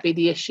family might be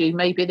the issue.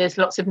 Maybe there's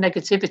lots of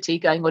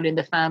negativity going on in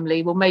the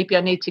family. Well, maybe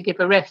I need to give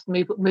a rest,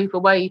 move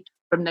away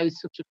from those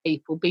sorts of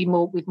people, be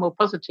more with more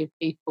positive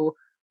people.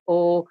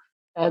 Or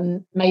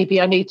maybe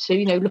I need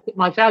to, look at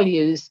my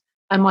values.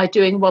 Am I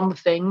doing one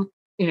thing,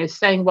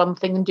 saying one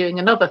thing and doing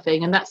another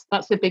thing? And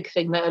that's a big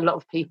thing that a lot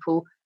of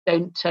people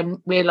don't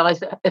realise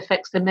that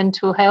affects their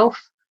mental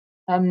health.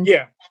 So,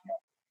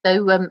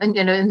 and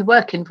in the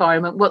work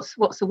environment, what's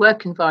the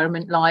work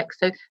environment like?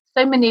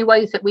 So many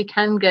ways that we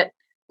can get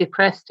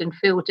depressed and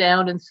feel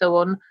down and so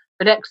on.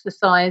 But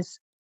exercise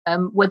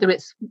whether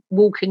it's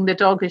walking the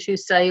dog, as you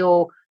say,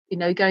 or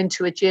going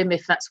to a gym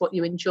if that's what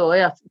you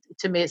enjoy.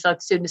 To me,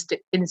 I'd sooner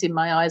stick pins in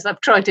my eyes. I've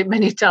tried it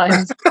many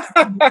times.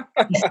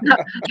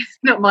 It's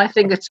not my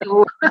thing at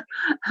all.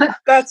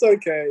 That's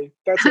okay.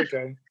 That's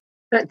okay.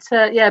 But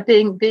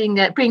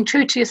being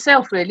true to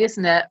yourself, really,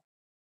 isn't it?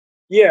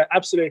 Yeah,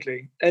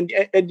 absolutely. And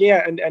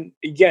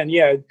again,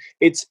 yeah,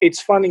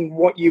 it's finding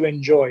what you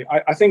enjoy.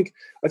 I think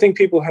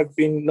people have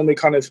been normally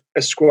kind of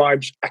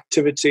ascribed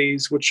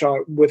activities which are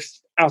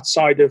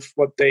outside of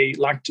what they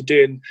like to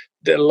do, and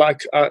they're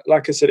like I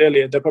said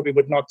earlier, they probably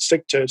would not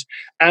stick to it.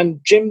 And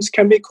gyms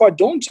can be quite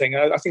daunting.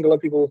 I think a lot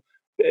of people,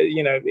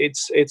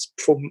 it's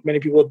for many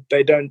people,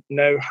 they don't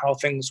know how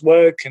things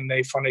work, and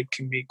they find it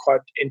can be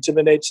quite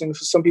intimidating.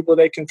 For some people,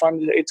 they can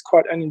find it's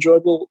quite an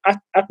enjoyable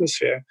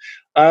atmosphere.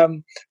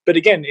 But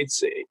again,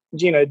 it's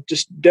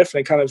just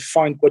definitely kind of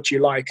find what you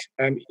like,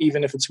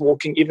 even if it's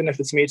walking, even if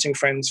it's meeting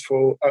friends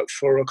for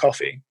a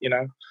coffee.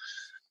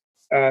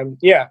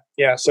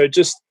 So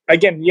just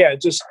again,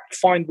 just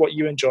find what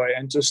you enjoy,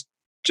 and just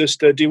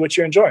do what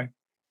you enjoy.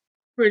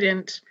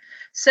 Brilliant.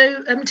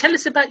 So tell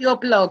us about your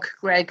blog,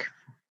 Greg.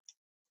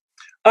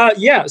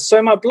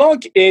 So my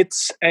blog,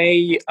 it's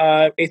kind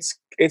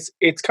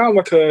of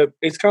like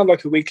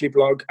a weekly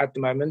blog at the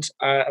moment.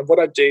 And what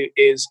I do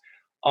is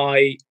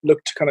I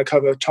look to kind of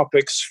cover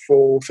topics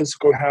for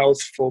physical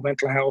health, for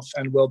mental health,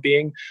 and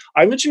well-being.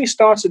 I originally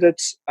started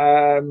it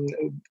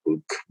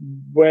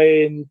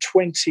when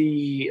I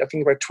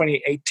think about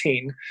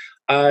 2018.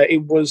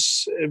 It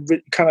was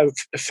kind of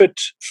fit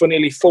for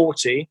nearly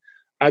 40.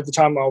 At the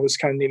time, I was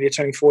kind of nearly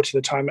turning 40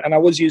 at the time, and I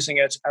was using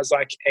it as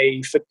like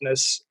a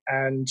fitness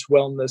and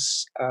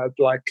wellness,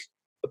 like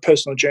a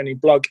personal journey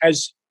blog,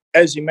 as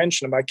you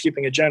mentioned about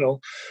keeping a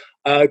journal,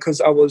 because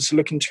I was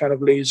looking to kind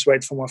of lose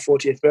weight for my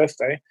 40th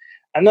birthday.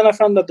 And then I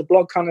found that the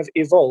blog kind of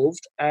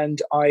evolved,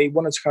 and I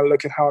wanted to kind of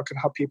look at how I could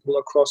help people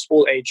across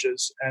all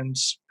ages, and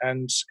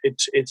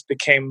it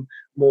became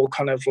more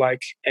kind of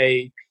like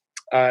a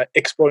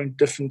exploring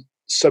different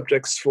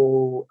subjects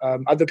for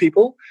other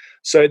people.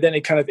 So then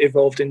it kind of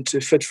evolved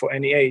into fit for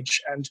any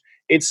age, and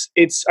it's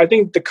I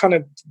think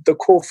the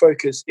core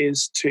focus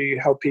is to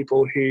help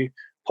people who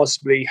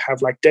possibly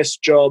have like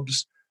desk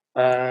jobs,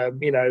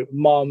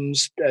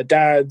 moms,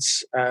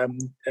 dads,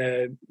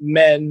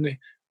 men.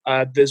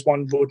 There's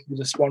one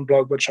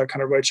blog which I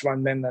kind of wrote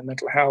around men and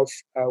mental health,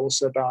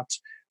 also about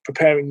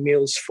preparing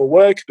meals for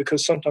work,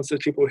 because sometimes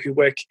there's people who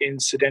work in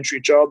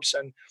sedentary jobs,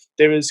 and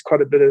there is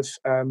quite a bit of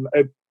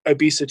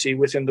obesity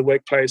within the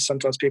workplace.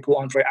 Sometimes people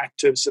aren't very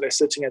active, so they're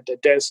sitting at their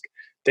desk,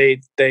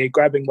 they're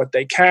grabbing what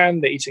they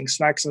can, they're eating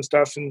snacks and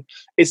stuff, and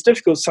it's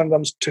difficult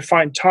sometimes to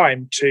find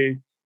time to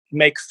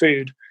make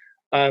food.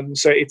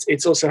 So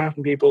it's also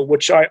helping people,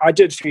 which I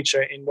did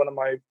feature in one of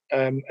my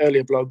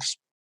earlier blogs.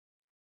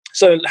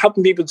 So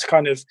helping people to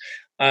kind of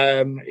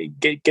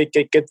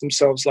get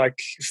themselves like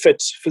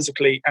fit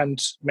physically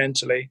and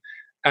mentally.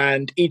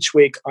 And each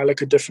week I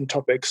look at different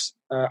topics.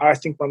 I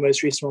think my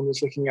most recent one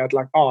was looking at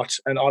like art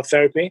and art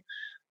therapy.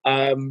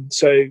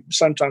 So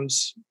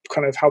sometimes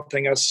kind of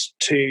helping us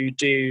to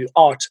do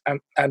art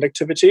and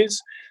activities,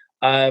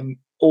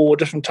 or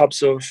different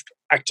types of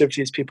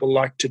activities people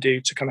like to do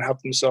to kind of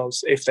help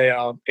themselves if they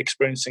are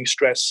experiencing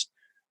stress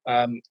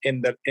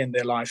in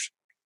their life.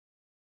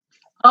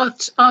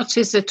 Art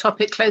is a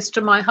topic close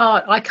to my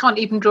heart. I can't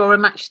even draw a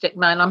matchstick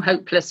man. I'm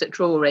hopeless at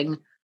drawing,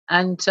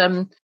 and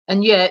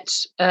yet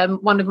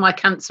one of my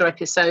cancer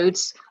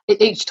episodes.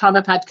 Each time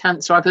I've had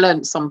cancer, I've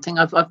learned something.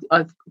 I've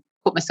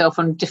put myself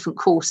on different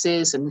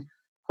courses and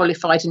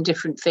qualified in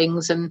different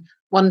things. And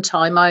one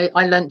time I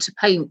learned to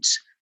paint,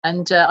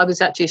 and I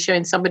was actually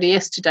showing somebody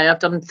yesterday. I've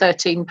done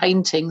 13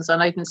 paintings,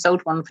 and I even sold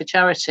one for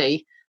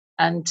charity.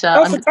 And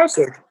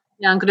fantastic!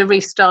 I'm going to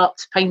restart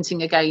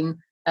painting again.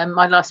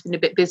 My life's been a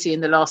bit busy in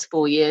the last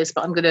 4 years,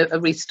 but I'm going to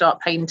restart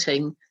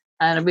painting,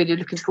 and I'm really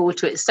looking forward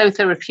to it. It's so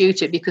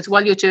therapeutic, because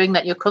while you're doing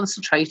that, you're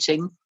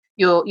concentrating.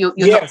 You're not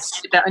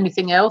thinking about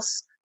anything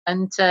else,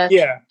 and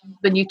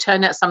when you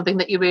turn out something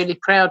that you're really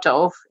proud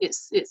of,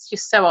 it's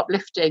just so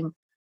uplifting.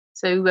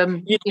 So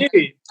you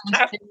do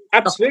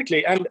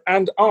absolutely,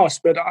 and art,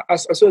 but I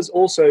suppose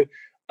also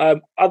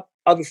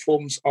other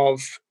forms of,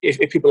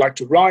 if people like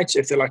to write,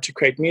 if they like to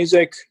create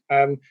music.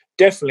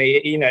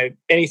 Definitely,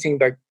 anything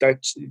that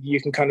you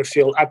can kind of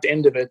feel at the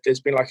end of it, there's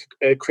been like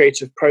a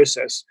creative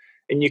process,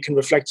 and you can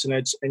reflect on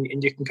it,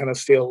 and you can kind of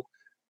feel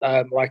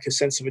like a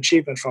sense of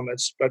achievement from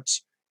it. But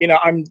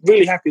I'm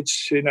really happy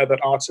to know that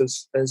art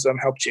has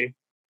helped you.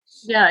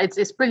 Yeah,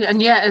 it's brilliant.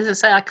 And as I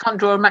say, I can't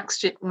draw a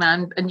matchstick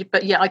man,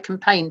 but I can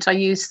paint. I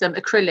use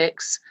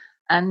acrylics,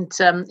 and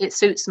it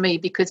suits me,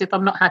 because if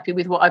I'm not happy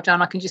with what I've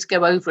done, I can just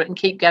go over it and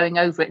keep going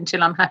over it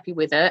until I'm happy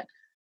with it.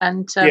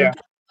 And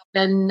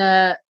then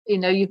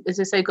you, as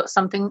I say, got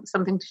something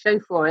to show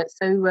for it.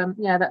 So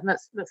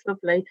that's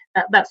lovely.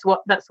 That's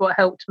what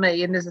helped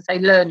me. And as I say,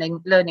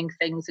 learning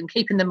things and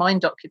keeping the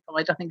mind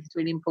occupied, I think, is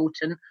really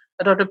important.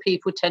 A lot of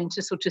people tend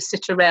to sort of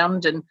sit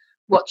around and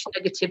watch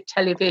negative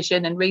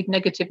television and read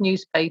negative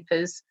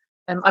newspapers.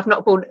 I've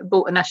not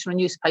bought a national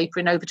newspaper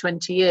in over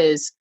 20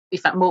 years. in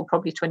fact more,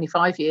 probably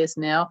 25 years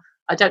now.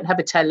 I don't have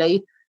a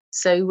telly,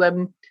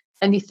 so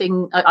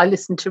anything, I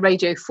listen to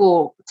Radio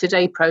 4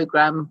 Today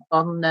programme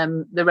on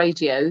the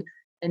radio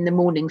in the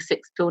morning,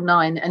 6 till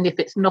 9, and if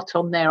it's not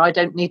on there, I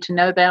don't need to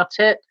know about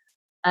it.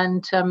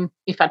 And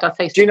in fact, I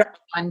say 6 till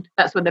 9,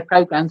 that's when the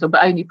programme's on,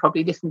 but only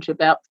probably listen to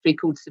about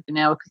 3/4 of an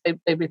hour because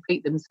they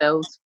repeat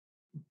themselves.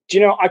 Do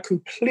you know, I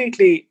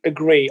completely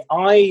agree.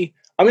 I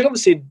mean,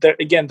 obviously,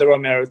 there are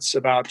merits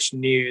about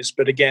news,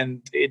 but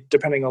again,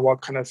 depending on what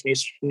kind of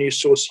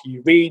news source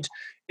you read,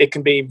 it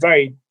can be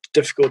very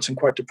difficult and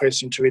quite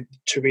depressing to read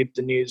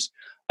the news.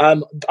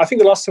 I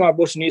think the last time I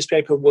bought a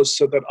newspaper was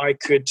so that I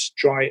could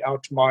dry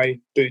out my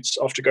boots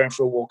after going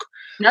for a walk.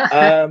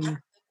 But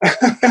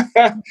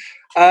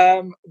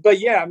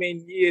yeah, I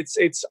mean,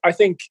 it's. I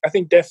think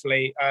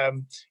definitely,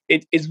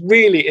 it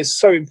really is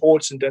so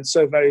important and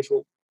so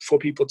valuable for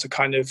people to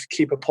kind of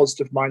keep a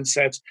positive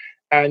mindset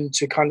and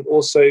to kind of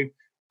also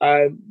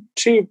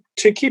to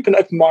keep an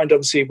open mind,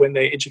 obviously, when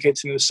they're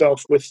educating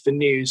themselves with the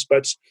news,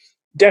 but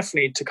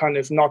definitely to kind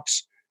of not,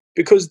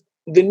 because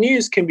the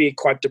news can be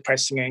quite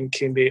depressing and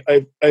can be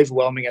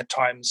overwhelming at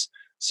times.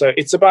 So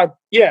it's about,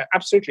 yeah,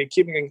 absolutely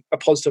keeping a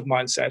positive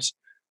mindset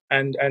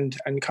and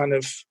kind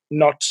of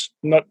not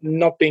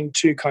being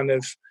too kind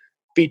of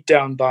beat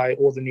down by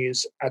all the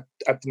news at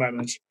the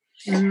moment.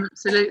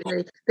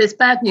 Absolutely. There's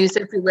bad news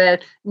everywhere.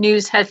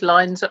 News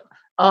headlines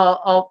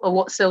are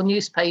what sell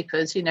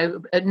newspapers,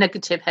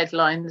 negative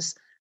headlines.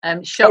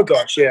 Oh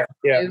gosh, yeah.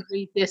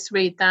 Read this,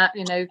 read that,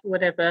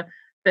 whatever.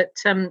 But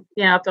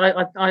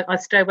I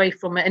stay away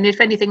from it. And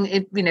if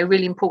anything,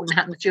 really important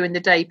happens during the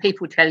day,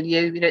 people tell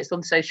you, it's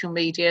on social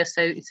media,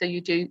 so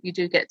you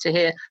do get to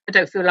hear. I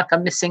don't feel like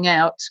I'm missing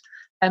out.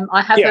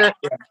 I have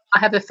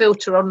a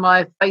filter on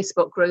my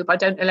Facebook group. I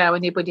don't allow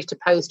anybody to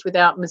post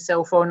without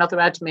myself or another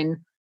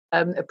admin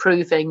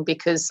approving,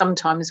 because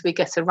sometimes we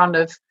get a run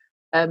of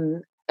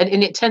and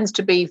it tends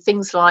to be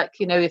things like,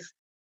 if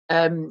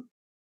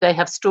they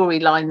have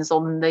storylines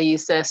on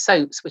these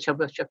soaps, which I'm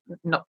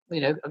not,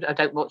 I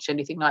don't watch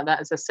anything like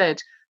that, as I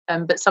said.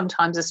 But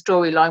sometimes a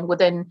storyline will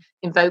then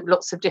invoke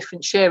lots of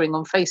different sharing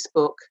on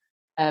Facebook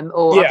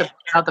or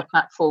other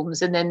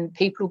platforms, and then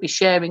people will be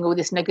sharing all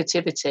this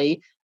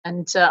negativity.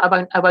 And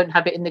I won't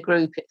have it in the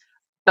group,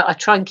 but I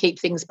try and keep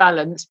things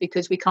balanced,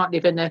 because we can't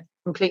live in a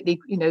completely,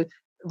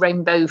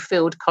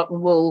 rainbow-filled cotton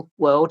wool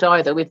world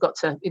either. We've got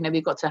to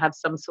have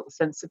some sort of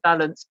sense of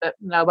balance. But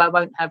no, I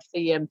won't have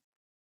the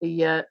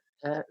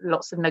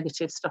lots of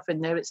negative stuff in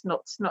there. It's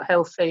not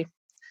healthy.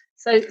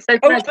 So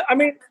I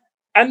mean,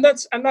 and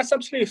that's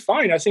absolutely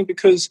fine, I think,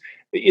 because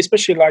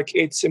especially like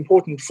it's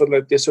important for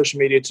the social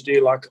media to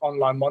do like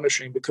online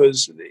monitoring,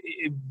 because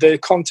the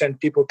content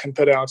people can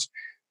put out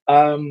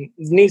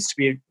needs to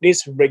be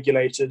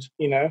regulated,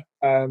 but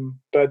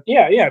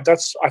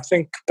I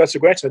think that's a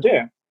great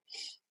idea.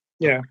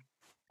 Yeah.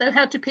 So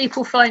how do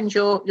people find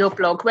your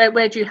blog?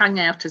 Where do you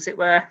hang out, as it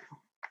were?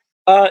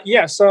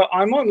 So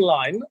I'm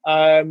online.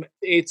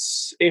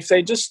 It's, if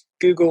they just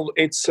Google,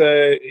 it's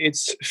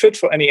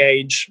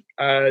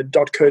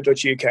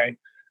fitforanyage.co.uk.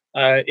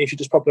 If you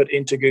just pop it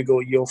into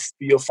Google, you'll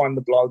find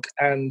the blog,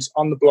 and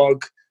on the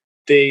blog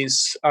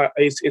there's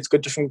it's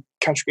got different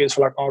categories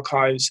for like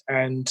archives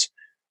and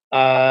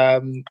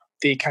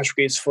the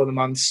categories for the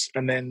months,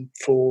 and then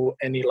for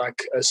any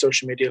like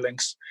social media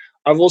links.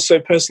 I've also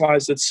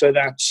personalized it so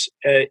that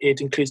it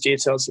includes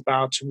details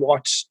about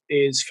what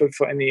is Fit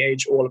for Any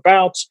Age all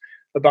about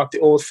the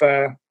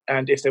author,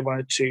 and if they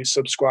wanted to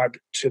subscribe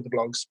to the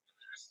blogs.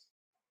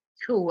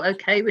 Cool.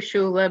 Okay, we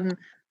shall have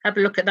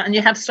a look at that. And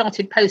you have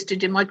started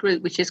posted in my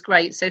group, which is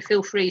great. So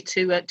feel free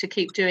to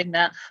keep doing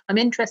that. I'm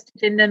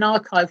interested in an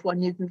archive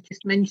one you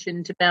just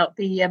mentioned about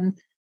the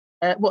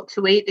what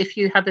to eat if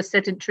you have a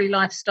sedentary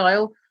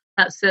lifestyle.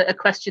 That's a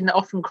question that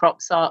often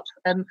crops up,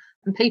 and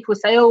people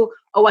say, "Oh,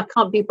 I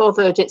can't be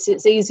bothered. It's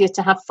easier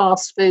to have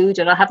fast food,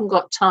 and I haven't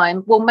got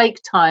time." Well, make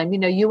time.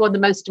 You are the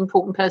most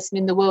important person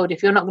in the world.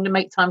 If you're not going to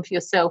make time for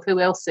yourself, who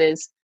else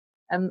is?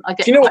 I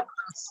get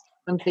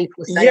when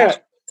people say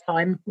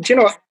time. Do you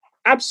know what?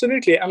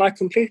 Absolutely, and I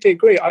completely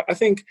agree. I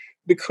think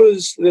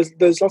because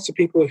there's lots of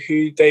people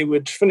who they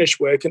would finish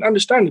work, and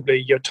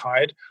understandably you're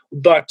tired,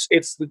 but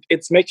it's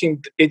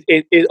making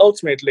it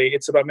ultimately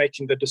it's about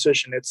making the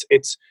decision.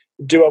 It's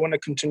do I want to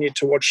continue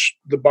to watch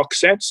the box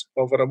set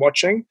of what I'm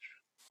watching,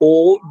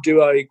 or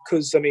do I,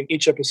 because I mean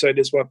each episode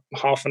is what,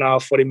 half an hour,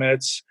 40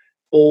 minutes,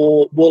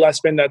 or will I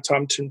spend that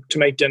time to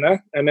make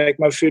dinner and make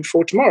my food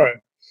for tomorrow?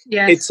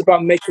 Yes. It's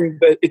about making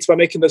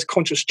those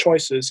conscious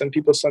choices. And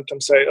people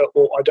sometimes say,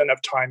 "Oh, I don't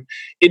have time."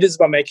 It is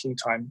about making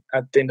time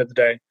at the end of the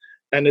day,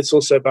 and it's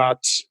also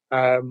about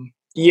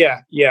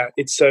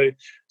It's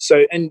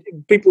so. And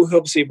people who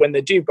obviously, when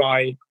they do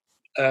buy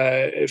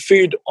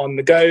food on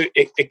the go,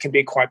 it can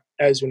be quite,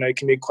 as we know, it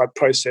can be quite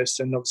processed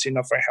and obviously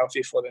not very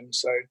healthy for them.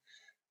 So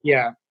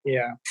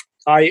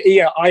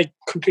I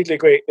completely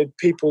agree.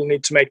 People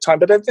need to make time,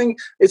 but I think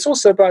it's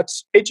also about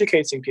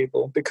educating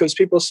people, because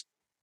people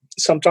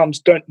sometimes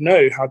don't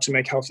know how to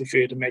make healthy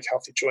food and make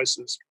healthy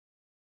choices.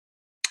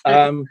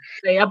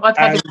 I've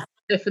had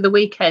it for the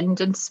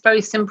weekend, and it's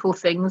very simple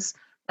things.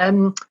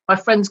 My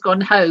friend's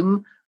gone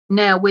home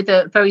now with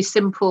a very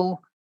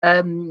simple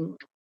thing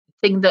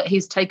that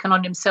he's taken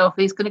on himself.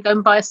 He's going to go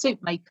and buy a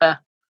soup maker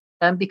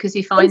because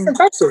he finds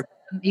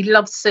he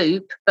loves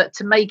soup, but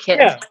to make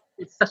it,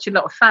 it's such a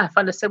lot of faff.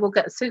 And I said, "We'll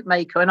get a soup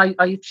maker," and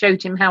I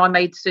showed him how I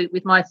made soup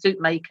with my soup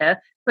maker.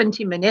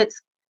 20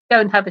 minutes, go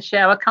and have a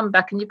shower, come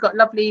back, and you've got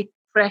lovely,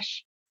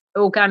 fresh,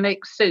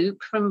 organic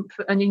soup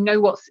and you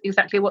know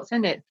exactly what's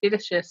in it.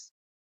 Delicious.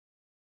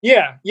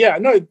 Yeah,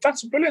 no,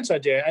 that's a brilliant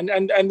idea, and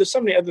there's so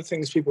many other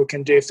things people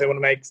can do if they want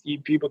to make.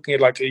 People can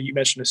get, like you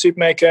mentioned, a soup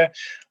maker,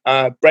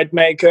 bread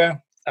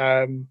maker.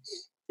 Even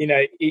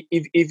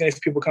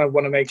if people kind of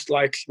want to make,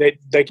 like,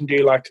 they can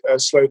do like a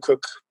slow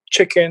cook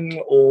chicken,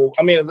 or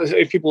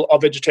if people are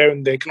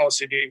vegetarian, they can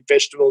also do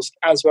vegetables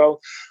as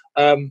well.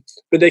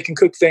 But they can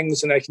cook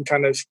things, and they can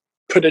kind of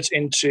put it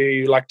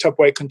into like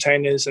Tupperware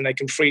containers, and they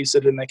can freeze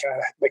it, and they can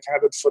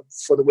have it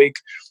for the week.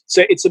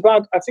 So I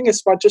think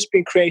it's about just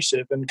being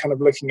creative and kind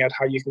of looking at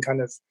how you can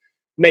kind of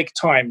make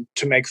time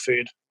to make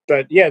food.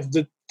 But yeah,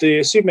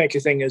 the soup maker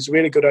thing is a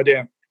really good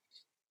idea.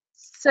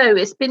 So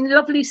it's been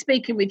lovely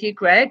speaking with you,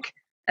 Greg.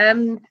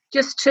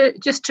 Just to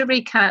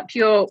recap,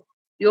 your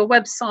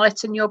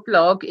website and your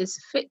blog is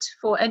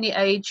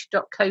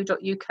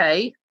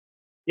fitforanyage.co.uk.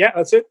 Yeah,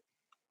 that's it.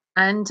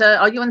 And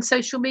are you on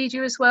social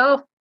media as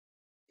well?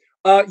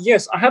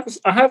 Yes, I have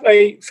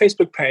a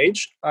Facebook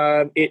page.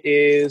 It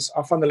is,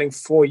 I'll find the link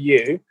for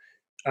you.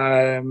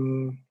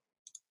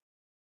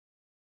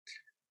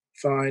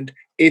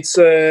 It's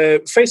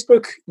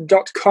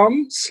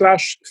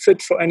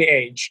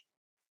facebook.com/fitforanyage.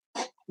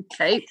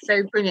 Okay,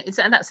 so brilliant.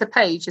 And that's a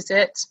page, is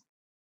it?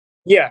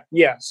 Yeah.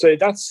 So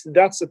that's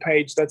a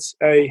page. That's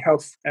a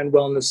health and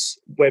wellness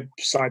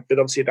website, but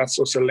obviously that's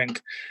also a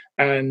link.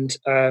 And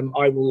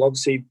I will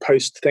obviously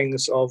post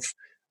things of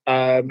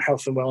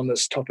health and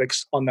wellness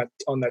topics on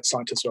that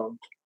site as well.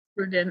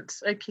 Brilliant.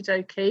 Okie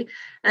dokie.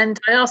 And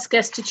I asked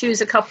guests to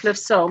choose a couple of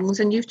songs,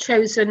 and you've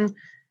chosen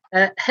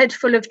Head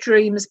Full of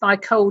Dreams by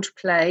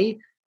Coldplay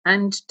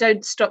and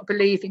Don't Stop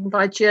Believing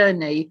by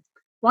Journey.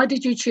 Why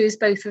did you choose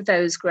both of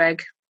those,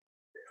 Greg?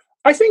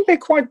 I think they're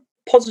quite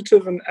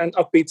positive and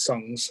upbeat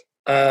songs.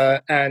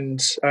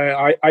 And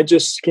I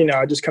just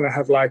kind of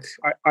have like,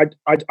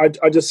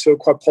 I just feel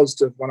quite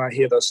positive when I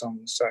hear those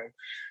songs. So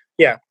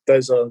yeah,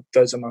 those are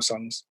my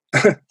songs.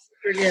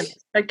 Brilliant.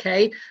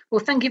 Okay. Well,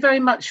 thank you very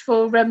much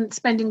for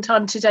spending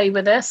time today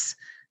with us.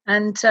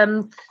 And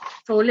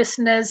for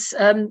listeners,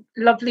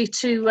 lovely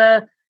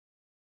to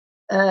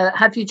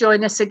have you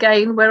join us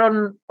again.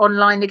 We're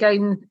online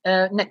again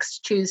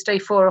next Tuesday,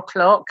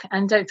 4:00.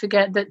 And don't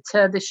forget that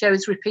the show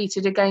is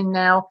repeated again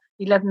now,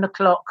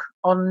 11:00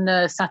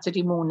 on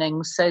Saturday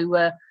morning.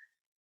 So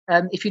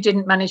if you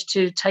didn't manage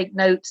to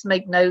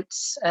make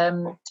notes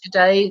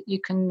today, you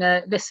can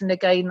listen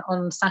again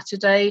on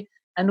Saturday.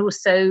 And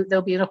also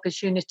there'll be an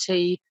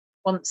opportunity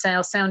once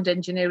our sound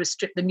engineer has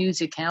stripped the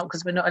music out,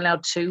 because we're not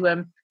allowed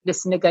to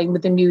listen again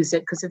with the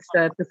music because of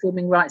the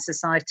Performing Rights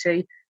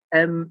Society.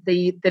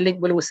 The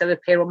link will also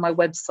appear on my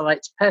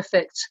website,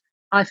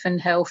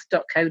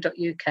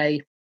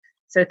 perfect-health.co.uk.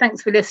 So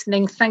thanks for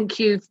listening. Thank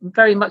you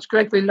very much,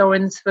 Gregory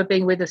Lourens, for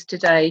being with us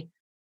today.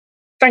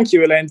 Thank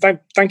you, Elaine.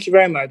 Thank you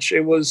very much.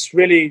 It was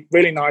really,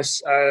 really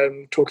nice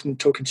talking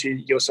to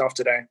yourself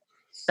today.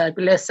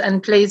 Fabulous.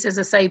 And please, as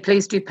I say,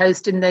 please do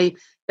post in the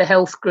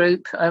health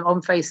group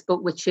on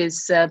Facebook, which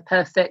is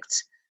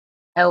Perfect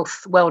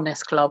Health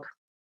Wellness Club.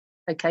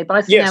 Okay,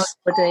 bye for now,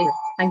 everybody.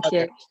 Thank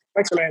you.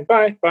 Thanks, Elaine.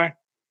 Bye.